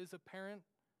who is a parent,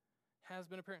 has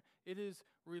been a parent, it is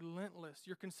relentless.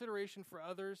 Your consideration for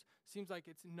others seems like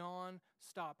it's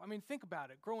non-stop. I mean, think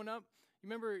about it. Growing up, you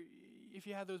remember if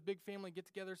you had those big family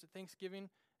get-togethers at Thanksgiving,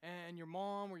 and your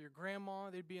mom or your grandma,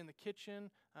 they'd be in the kitchen,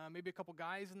 maybe a couple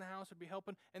guys in the house would be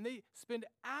helping, and they spend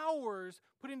hours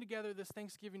putting together this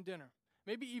Thanksgiving dinner.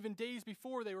 Maybe even days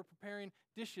before they were preparing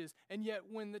dishes, and yet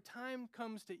when the time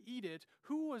comes to eat it,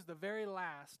 who was the very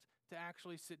last to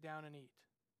actually sit down and eat?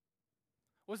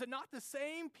 Was it not the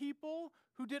same people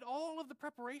who did all of the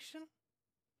preparation?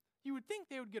 You would think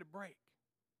they would get a break.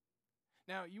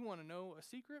 Now, you want to know a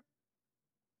secret?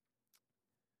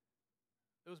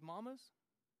 Those mamas,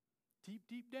 deep,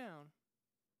 deep down,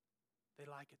 they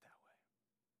like it that way.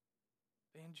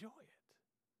 They enjoy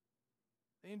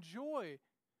it. They enjoy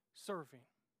serving.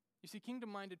 You see,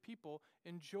 kingdom-minded people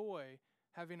enjoy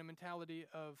having a mentality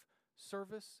of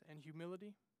service and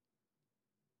humility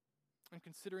and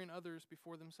considering others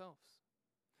before themselves.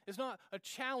 It's not a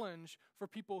challenge for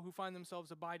people who find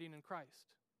themselves abiding in Christ.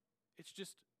 It's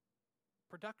just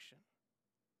production.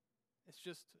 It's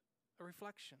just a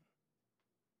reflection.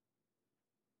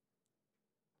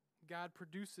 God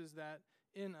produces that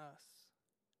in us.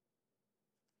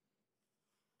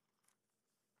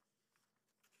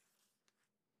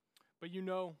 But you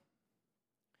know,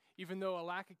 even though a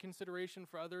lack of consideration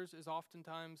for others is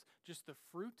oftentimes just the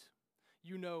fruit,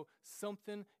 you know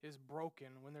something is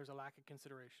broken when there's a lack of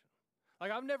consideration.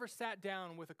 Like, I've never sat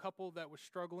down with a couple that was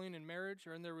struggling in marriage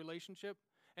or in their relationship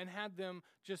and had them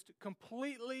just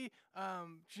completely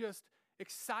just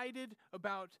excited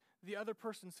about the other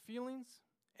person's feelings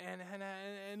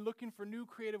and looking for new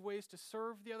creative ways to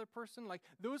serve the other person. Like,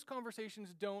 those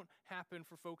conversations don't happen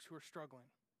for folks who are struggling.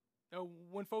 Now,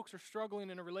 when folks are struggling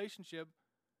in a relationship,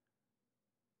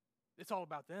 it's all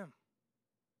about them.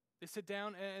 They sit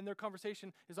down and their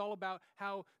conversation is all about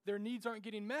how their needs aren't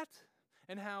getting met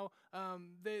and how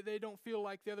they don't feel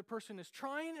like the other person is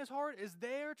trying as hard as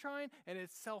they're trying, and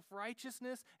it's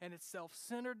self-righteousness and it's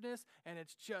self-centeredness and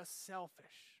it's just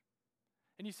selfish.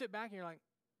 And you sit back and you're like,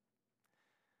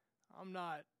 I'm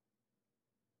not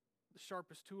the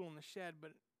sharpest tool in the shed,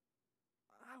 but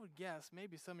I would guess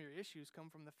maybe some of your issues come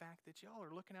from the fact that y'all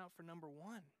are looking out for number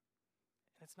one,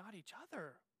 and it's not each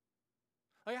other.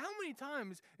 Like, how many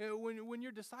times when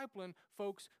you're discipling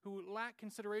folks who lack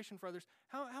consideration for others,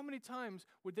 how many times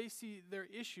would they see their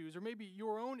issues, or maybe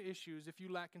your own issues, if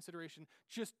you lack consideration,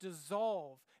 just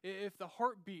dissolve? If the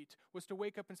heartbeat was to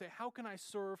wake up and say, how can I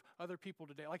serve other people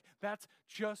today? Like, that's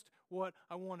just what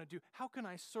I want to do. How can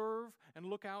I serve and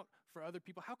look out for other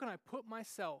people? How can I put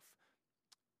myself,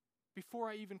 before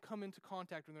I even come into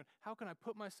contact with them, how can I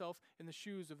put myself in the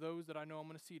shoes of those that I know I'm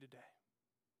going to see today?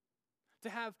 To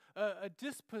have a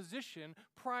disposition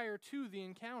prior to the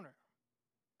encounter.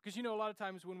 Because, you know, a lot of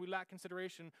times when we lack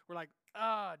consideration, we're like,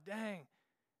 dang,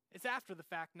 it's after the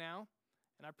fact now,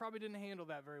 and I probably didn't handle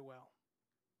that very well.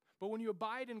 But when you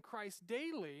abide in Christ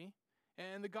daily,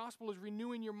 and the gospel is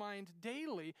renewing your mind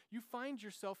daily, you find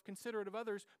yourself considerate of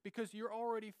others because you're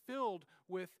already filled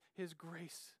with His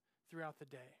grace throughout the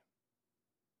day.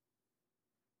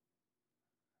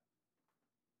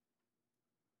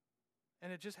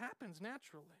 And it just happens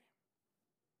naturally.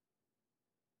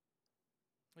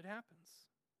 It happens.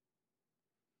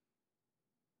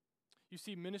 You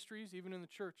see ministries, even in the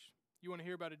church. You want to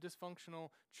hear about a dysfunctional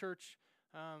church,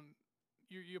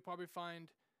 you'll probably find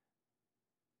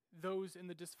those in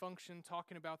the dysfunction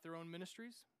talking about their own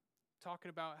ministries, talking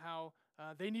about how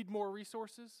they need more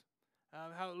resources,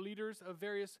 how leaders of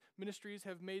various ministries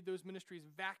have made those ministries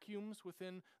vacuums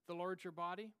within the larger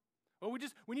body. Well,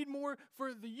 we need more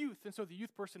for the youth, and so the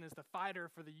youth person is the fighter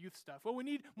for the youth stuff. Well, we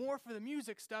need more for the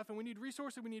music stuff, and we need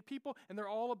resources, we need people, and they're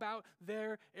all about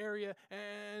their area.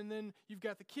 And then you've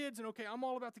got the kids, and okay, I'm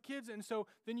all about the kids, and so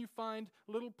then you find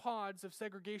little pods of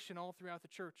segregation all throughout the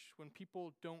church when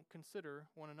people don't consider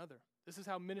one another. This is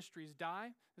how ministries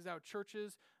die. This is how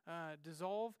churches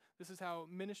dissolve. This is how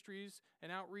ministries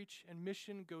and outreach and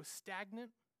mission go stagnant.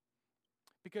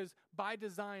 Because by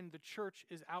design, the church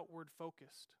is outward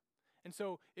focused. And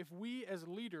so if we as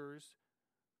leaders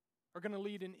are going to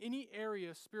lead in any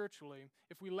area spiritually,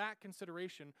 if we lack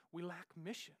consideration, we lack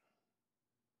mission.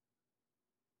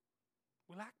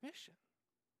 We lack mission.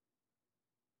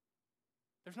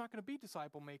 There's not going to be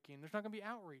disciple making. There's not going to be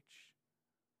outreach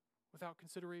without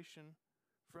consideration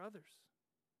for others.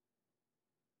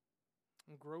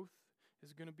 And growth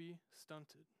is going to be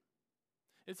stunted.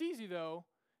 It's easy, though,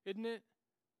 isn't it,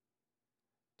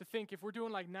 to think if we're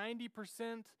doing like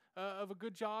 90% of a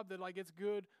good job, that like it's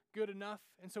good enough,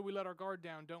 and so we let our guard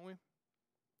down, don't we?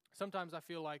 Sometimes I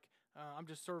feel like I'm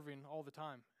just serving all the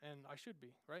time, and I should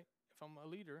be, right? If I'm a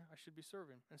leader, I should be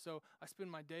serving. And so I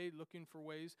spend my day looking for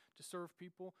ways to serve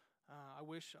people. I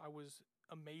wish I was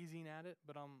amazing at it,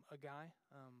 but I'm a guy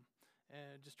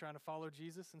and just trying to follow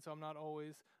Jesus, and so I'm not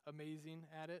always amazing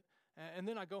at it. And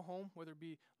then I go home, whether it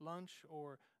be lunch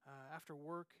or after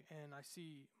work, and I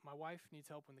see my wife needs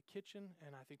help in the kitchen,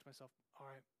 and I think to myself, all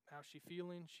right, how's she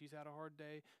feeling? She's had a hard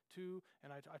day too,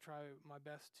 and I try my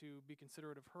best to be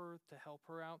considerate of her, to help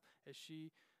her out as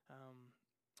she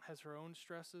has her own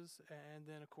stresses. And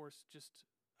then, of course, just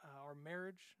our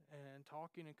marriage and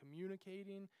talking and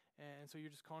communicating, and so you're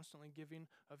just constantly giving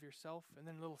of yourself. And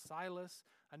then little Silas,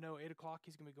 I know 8 o'clock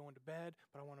he's going to be going to bed,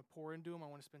 but I want to pour into him. I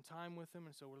want to spend time with him,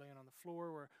 and so we're laying on the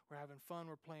floor, we're having fun,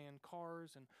 we're playing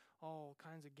cars and all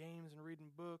kinds of games and reading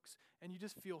books, and you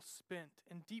just feel spent.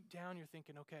 And deep down you're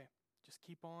thinking, okay, just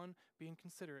keep on being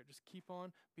considerate, just keep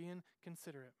on being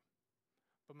considerate.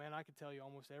 But man, I could tell you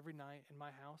almost every night in my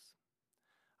house,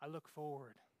 I look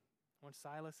forward. When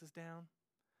Silas is down,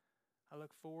 I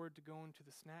look forward to going to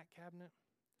the snack cabinet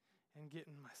and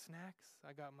getting my snacks.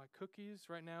 I got my cookies.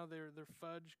 Right now, they're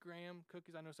fudge graham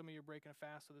cookies. I know some of you are breaking a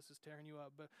fast, so this is tearing you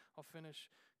up, but I'll finish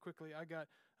quickly. I got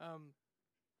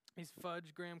these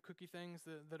fudge graham cookie things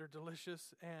that are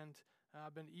delicious, and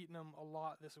I've been eating them a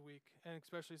lot this week, and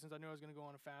especially since I knew I was going to go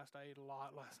on a fast, I ate a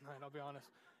lot last night, I'll be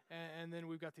honest. And then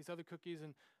we've got these other cookies,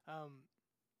 and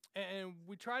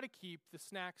we try to keep the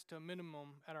snacks to a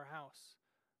minimum at our house.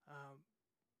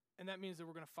 And that means that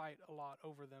we're going to fight a lot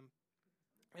over them.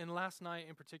 And last night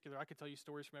in particular, I could tell you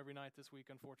stories from every night this week,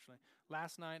 unfortunately.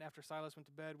 Last night, after Silas went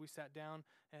to bed, we sat down,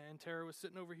 and Tara was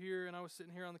sitting over here, and I was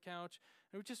sitting here on the couch,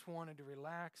 and we just wanted to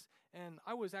relax. And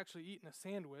I was actually eating a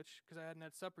sandwich, because I hadn't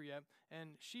had supper yet,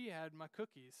 and she had my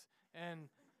cookies. And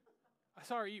I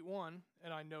saw her eat one,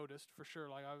 and I noticed for sure,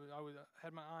 like I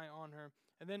had my eye on her.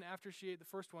 And then after she ate the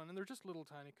first one, and they're just little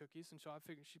tiny cookies, and so I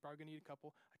figured she's probably going to eat a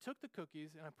couple, I took the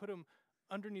cookies, and I put them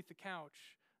underneath the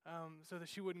couch so that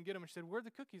she wouldn't get them. And she said, "Where'd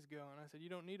the cookies go?" And I said, "You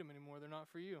don't need them anymore. They're not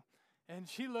for you." And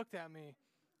she looked at me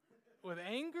with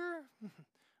anger,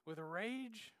 with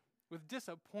rage, with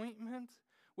disappointment,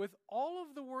 with all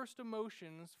of the worst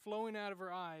emotions flowing out of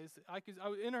her eyes.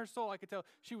 In her soul, I could tell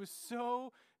she was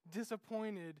so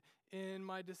disappointed in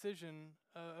my decision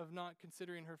of not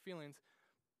considering her feelings.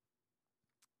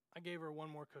 I gave her one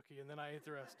more cookie, and then I ate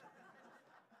the rest.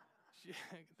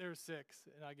 There were 6,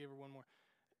 and I gave her one more.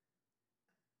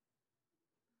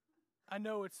 I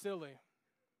know it's silly,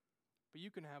 but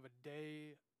you can have a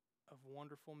day of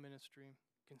wonderful ministry,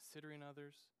 considering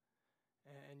others,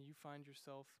 and you find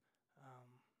yourself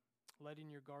letting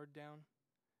your guard down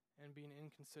and being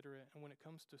inconsiderate. And when it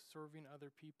comes to serving other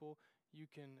people, you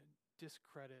can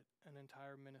discredit an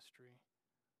entire ministry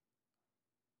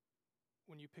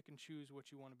when you pick and choose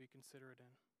what you want to be considerate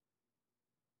in.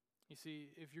 You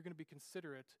see, if you're going to be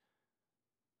considerate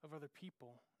of other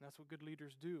people, and that's what good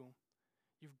leaders do,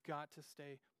 you've got to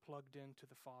stay plugged into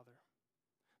the Father.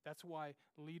 That's why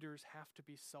leaders have to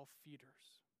be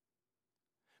self-feeders.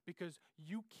 Because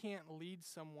you can't lead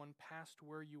someone past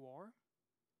where you are,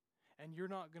 and you're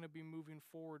not going to be moving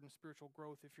forward in spiritual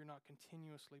growth if you're not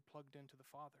continuously plugged into the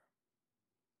Father.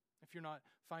 If you're not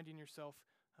finding yourself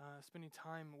spending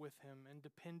time with Him and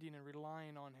depending and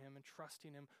relying on Him and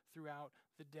trusting Him throughout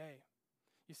the day.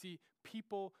 You see,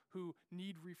 people who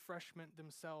need refreshment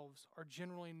themselves are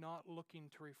generally not looking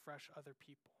to refresh other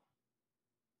people.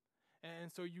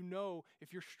 And so you know,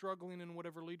 if you're struggling in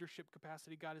whatever leadership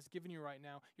capacity God has given you right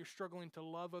now, you're struggling to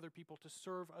love other people, to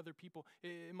serve other people,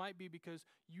 it might be because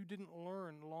you didn't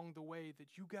learn along the way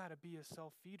that you got to be a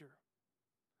self-feeder.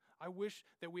 I wish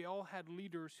that we all had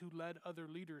leaders who led other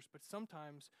leaders, but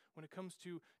sometimes when it comes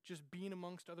to just being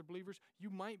amongst other believers, you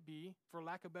might be, for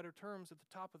lack of better terms, at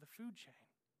the top of the food chain.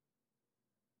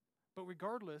 But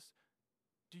regardless,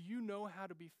 do you know how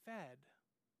to be fed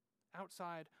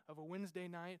outside of a Wednesday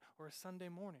night or a Sunday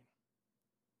morning?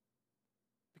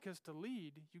 Because to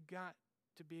lead, you got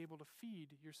to be able to feed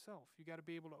yourself. You got to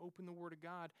be able to open the Word of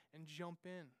God and jump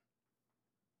in.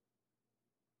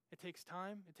 It takes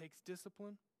time, it takes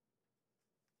discipline,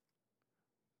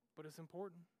 but it's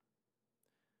important.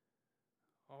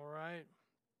 All right.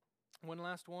 One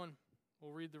last one.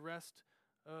 We'll read the rest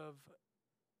of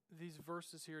these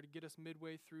verses here to get us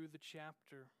midway through the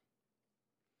chapter.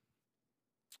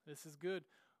 This is good.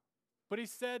 But he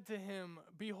said to him,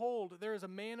 "Behold, there is a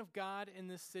man of God in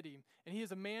this city, and he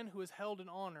is a man who is held in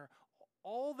honor.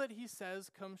 All that he says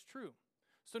comes true.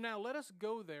 So now let us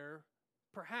go there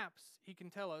perhaps he can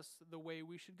tell us the way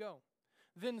we should go.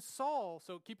 Then Saul,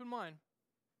 so keep in mind,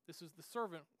 this is the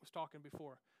servant was talking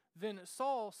before. Then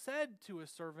Saul said to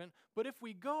his servant, "But if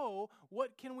we go,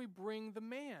 what can we bring the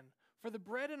man? For the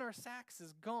bread in our sacks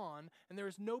is gone, and there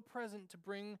is no present to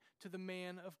bring to the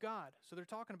man of God." So they're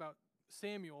talking about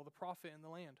Samuel, the prophet in the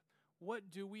land. What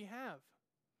do we have?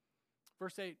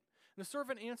 Verse 8, the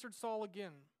servant answered Saul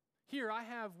again, "Here I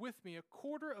have with me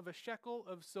 1/4 of a shekel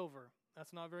of silver."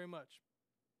 That's not very much.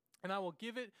 "And I will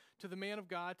give it to the man of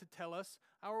God to tell us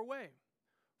our way."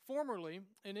 Formerly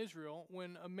in Israel,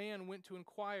 when a man went to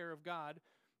inquire of God,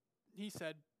 he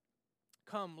said,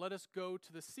 "Come, let us go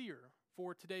to the seer."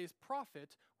 For today's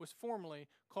prophet was formerly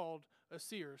called a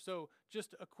seer. So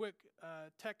just a quick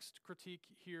text critique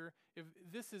here. If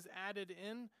this is added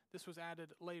in, this was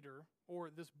added later, or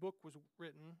this book was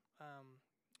written,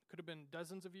 could have been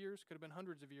dozens of years, could have been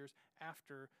hundreds of years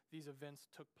after these events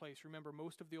took place. Remember,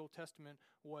 most of the Old Testament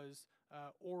was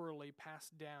orally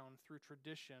passed down through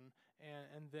tradition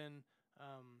and then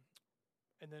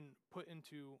put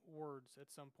into words at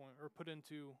some point, or put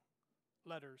into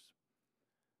letters.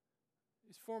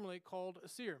 Is formerly called a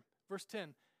seer. Verse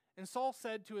 10, and Saul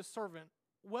said to his servant,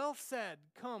 "Well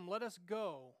said, come, let us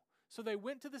go." So they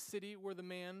went to the city where the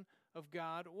man of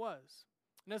God was.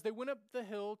 And as they went up the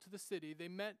hill to the city, they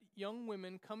met young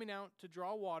women coming out to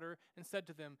draw water and said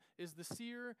to them, "Is the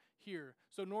seer here?"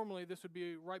 So normally this would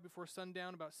be right before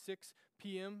sundown, about 6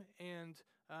 p.m., and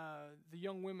the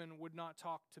young women would not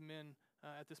talk to men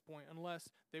at this point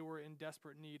unless they were in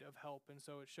desperate need of help. And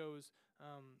so it shows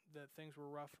that things were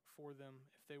rough for them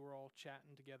if they were all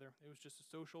chatting together. It was just a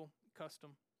social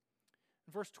custom.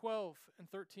 And verse 12 and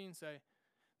 13 say,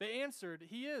 they answered,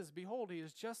 "He is, behold, he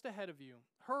is just ahead of you.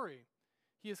 Hurry,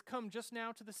 he has come just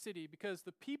now to the city, because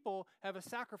the people have a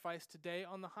sacrifice today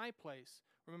on the high place."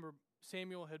 Remember,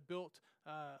 Samuel had built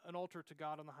an altar to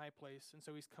God on the high place, and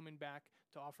so he's coming back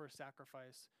to offer a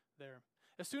sacrifice there.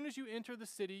 "As soon as you enter the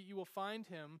city, you will find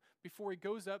him before he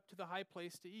goes up to the high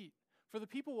place to eat. For the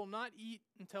people will not eat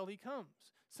until he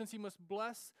comes, since he must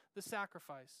bless the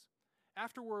sacrifice.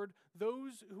 Afterward,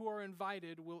 those who are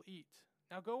invited will eat.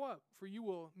 Now go up, for you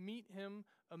will meet him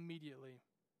immediately."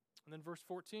 And then verse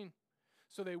 14.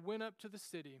 So they went up to the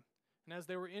city, and as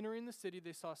they were entering the city,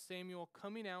 they saw Samuel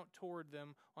coming out toward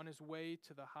them on his way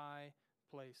to the high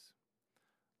place.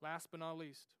 Last but not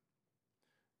least,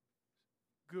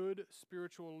 good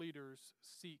spiritual leaders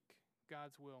seek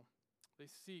God's will. They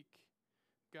seek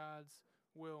God's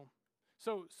will.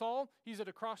 So Saul, he's at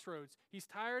a crossroads. He's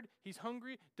tired, he's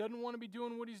hungry, doesn't want to be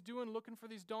doing what he's doing, looking for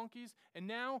these donkeys. And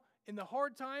now, in the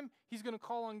hard time, he's going to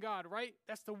call on God, right?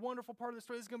 That's the wonderful part of the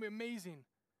story. This is going to be amazing.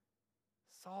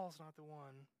 Saul's not the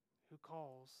one who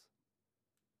calls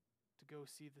to go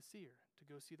see the seer, to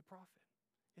go see the prophet.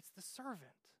 It's the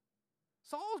servant.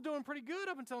 Saul's doing pretty good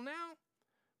up until now,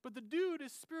 but the dude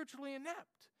is spiritually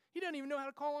inept. He doesn't even know how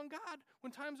to call on God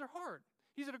when times are hard.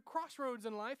 He's at a crossroads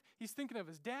in life. He's thinking of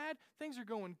his dad. Things are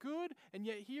going good, and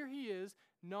yet here he is,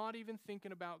 not even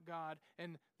thinking about God.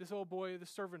 And this old boy, the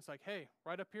servant's like, "Hey,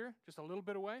 right up here, just a little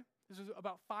bit away." This is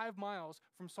about 5 miles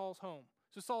from Saul's home.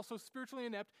 So Saul's so spiritually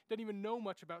inept, doesn't even know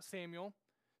much about Samuel,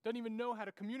 doesn't even know how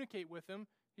to communicate with him.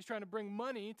 He's trying to bring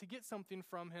money to get something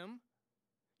from him.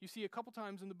 You see a couple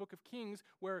times in the book of Kings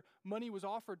where money was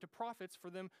offered to prophets for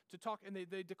them to talk, and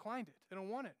they declined it. They don't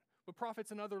want it. But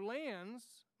prophets in other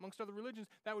lands, amongst other religions,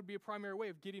 that would be a primary way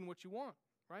of getting what you want,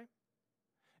 right?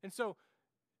 And so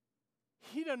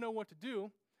he doesn't know what to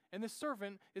do, and this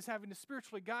servant is having to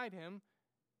spiritually guide him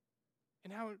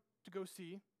in how to go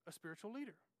see a spiritual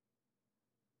leader.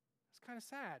 It's kind of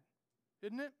sad,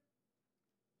 isn't it?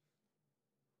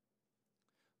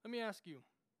 Let me ask you,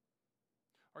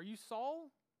 are you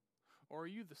Saul or are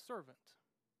you the servant?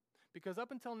 Because up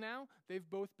until now, they've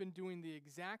both been doing the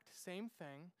exact same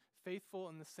thing, faithful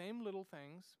in the same little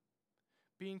things,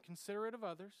 being considerate of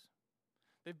others.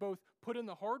 They've both put in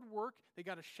the hard work. They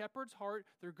got a shepherd's heart.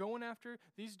 They're going after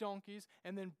these donkeys.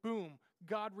 And then boom,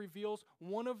 God reveals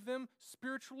one of them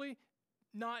spiritually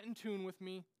not in tune with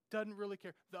me, doesn't really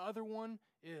care. The other one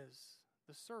is.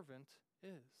 The servant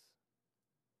is.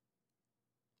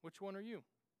 Which one are you?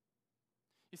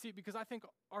 You see, because I think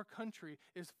our country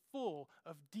is full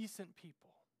of decent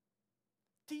people.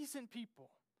 Decent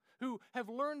people who have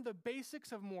learned the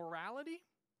basics of morality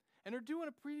and are doing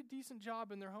a pretty decent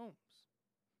job in their homes.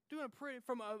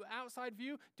 From an outside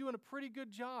view, doing a pretty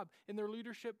good job in their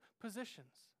leadership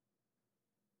positions.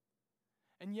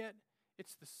 And yet,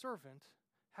 it's the servant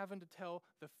having to tell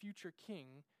the future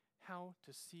king how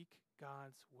to seek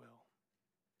God's will.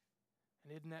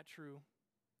 And isn't that true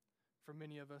for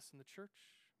many of us in the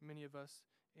church, many of us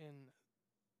in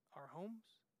our homes,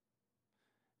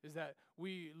 is that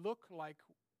we look like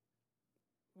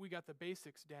we got the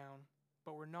basics down,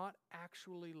 but we're not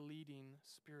actually leading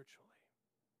spiritually.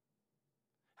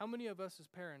 How many of us as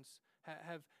parents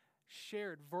have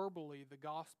shared verbally the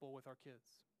gospel with our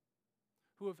kids?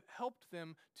 Who have helped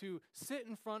them to sit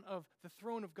in front of the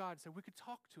throne of God and say, we could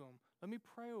talk to him. Let me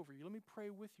pray over you. Let me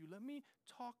pray with you. Let me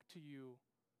talk to you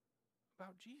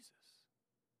about Jesus.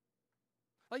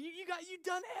 Like you've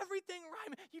done everything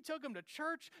right. You took them to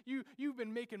church. You've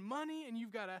been making money, and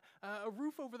you've got a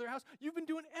roof over their house. You've been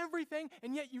doing everything,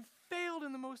 and yet you failed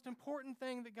in the most important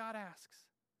thing that God asks.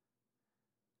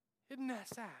 Isn't that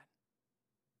sad?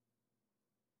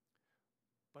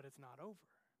 But it's not over.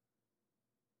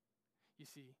 You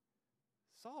see,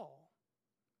 Saul,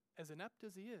 as inept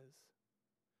as he is,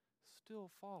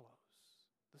 still follows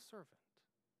the servant.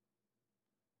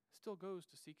 Still goes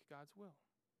to seek God's will.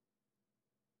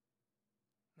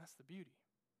 And that's the beauty.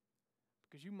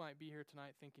 Because you might be here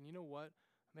tonight thinking, you know what?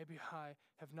 Maybe I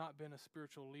have not been a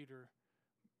spiritual leader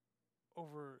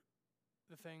over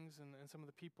the things and some of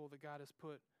the people that God has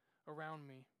put around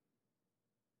me.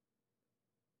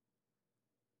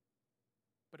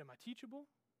 But am I teachable?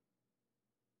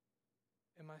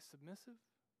 Am I submissive?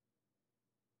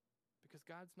 Because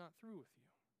God's not through with you.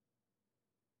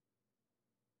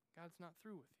 God's not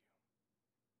through with you.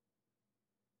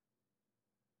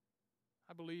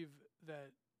 I believe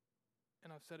that,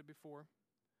 and I've said it before,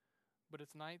 but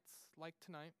it's nights like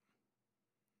tonight,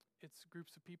 it's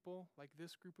groups of people like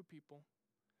this group of people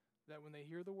that when they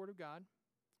hear the word of God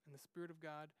and the Spirit of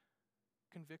God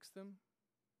convicts them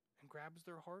and grabs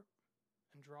their heart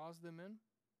and draws them in,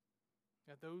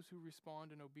 that those who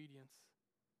respond in obedience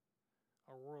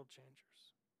are world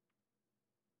changers.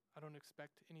 I don't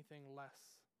expect anything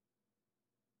less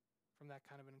from that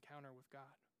kind of an encounter with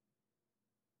God.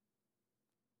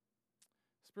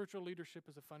 Spiritual leadership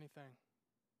is a funny thing.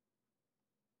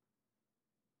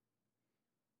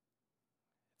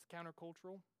 It's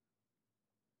countercultural,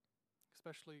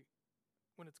 especially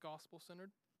when it's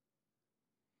gospel-centered.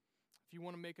 If you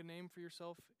want to make a name for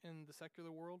yourself in the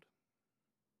secular world,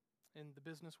 in the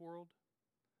business world,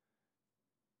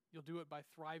 you'll do it by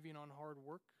thriving on hard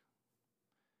work.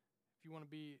 If you want to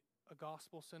be a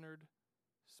gospel-centered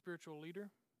spiritual leader,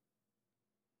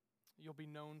 you'll be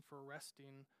known for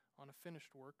resting on a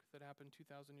finished work that happened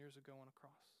 2,000 years ago on a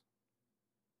cross.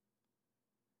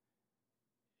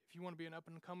 If you want to be an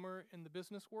up-and-comer in the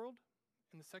business world,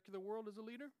 in the secular world as a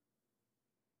leader,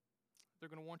 they're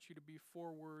going to want you to be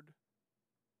forward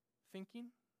thinking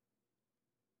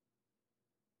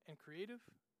and creative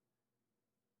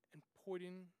and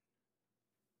pointing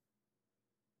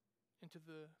into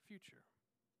the future.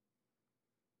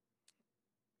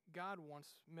 God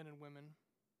wants men and women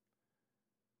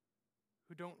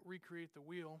who don't recreate the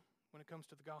wheel when it comes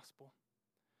to the gospel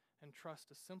and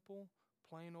trust a simple,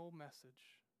 plain old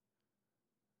message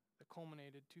that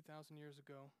culminated 2,000 years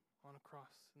ago on a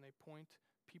cross, and they point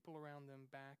people around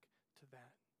them back to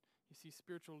that. You see,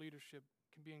 spiritual leadership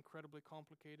can be incredibly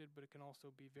complicated, but it can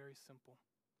also be very simple.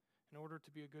 In order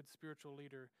to be a good spiritual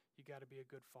leader, you got to be a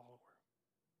good follower.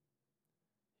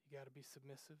 You got to be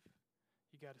submissive.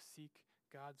 You got to seek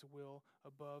God's will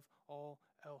above all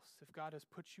else. If God has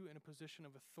put you in a position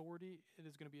of authority, it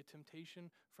is going to be a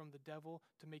temptation from the devil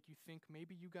to make you think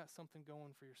maybe you got something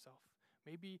going for yourself.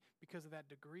 Maybe because of that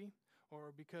degree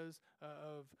or because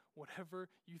of whatever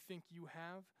you think you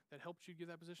have that helped you get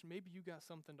that position, maybe you got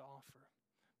something to offer.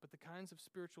 But the kinds of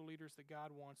spiritual leaders that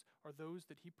God wants are those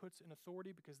that he puts in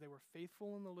authority because they were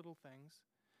faithful in the little things.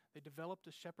 They developed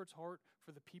a shepherd's heart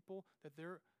for the people that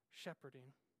they're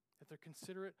shepherding, that they're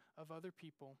considerate of other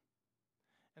people,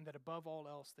 and that above all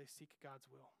else they seek God's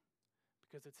will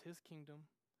because it's his kingdom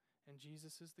and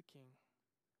Jesus is the king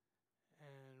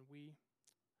and we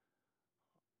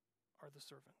are the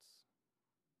servants.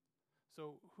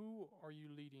 So who are you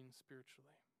leading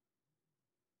spiritually?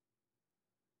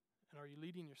 And are you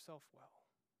leading yourself well?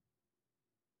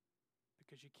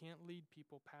 Because you can't lead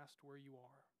people past where you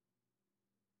are.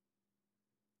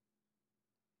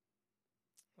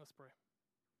 Let's pray.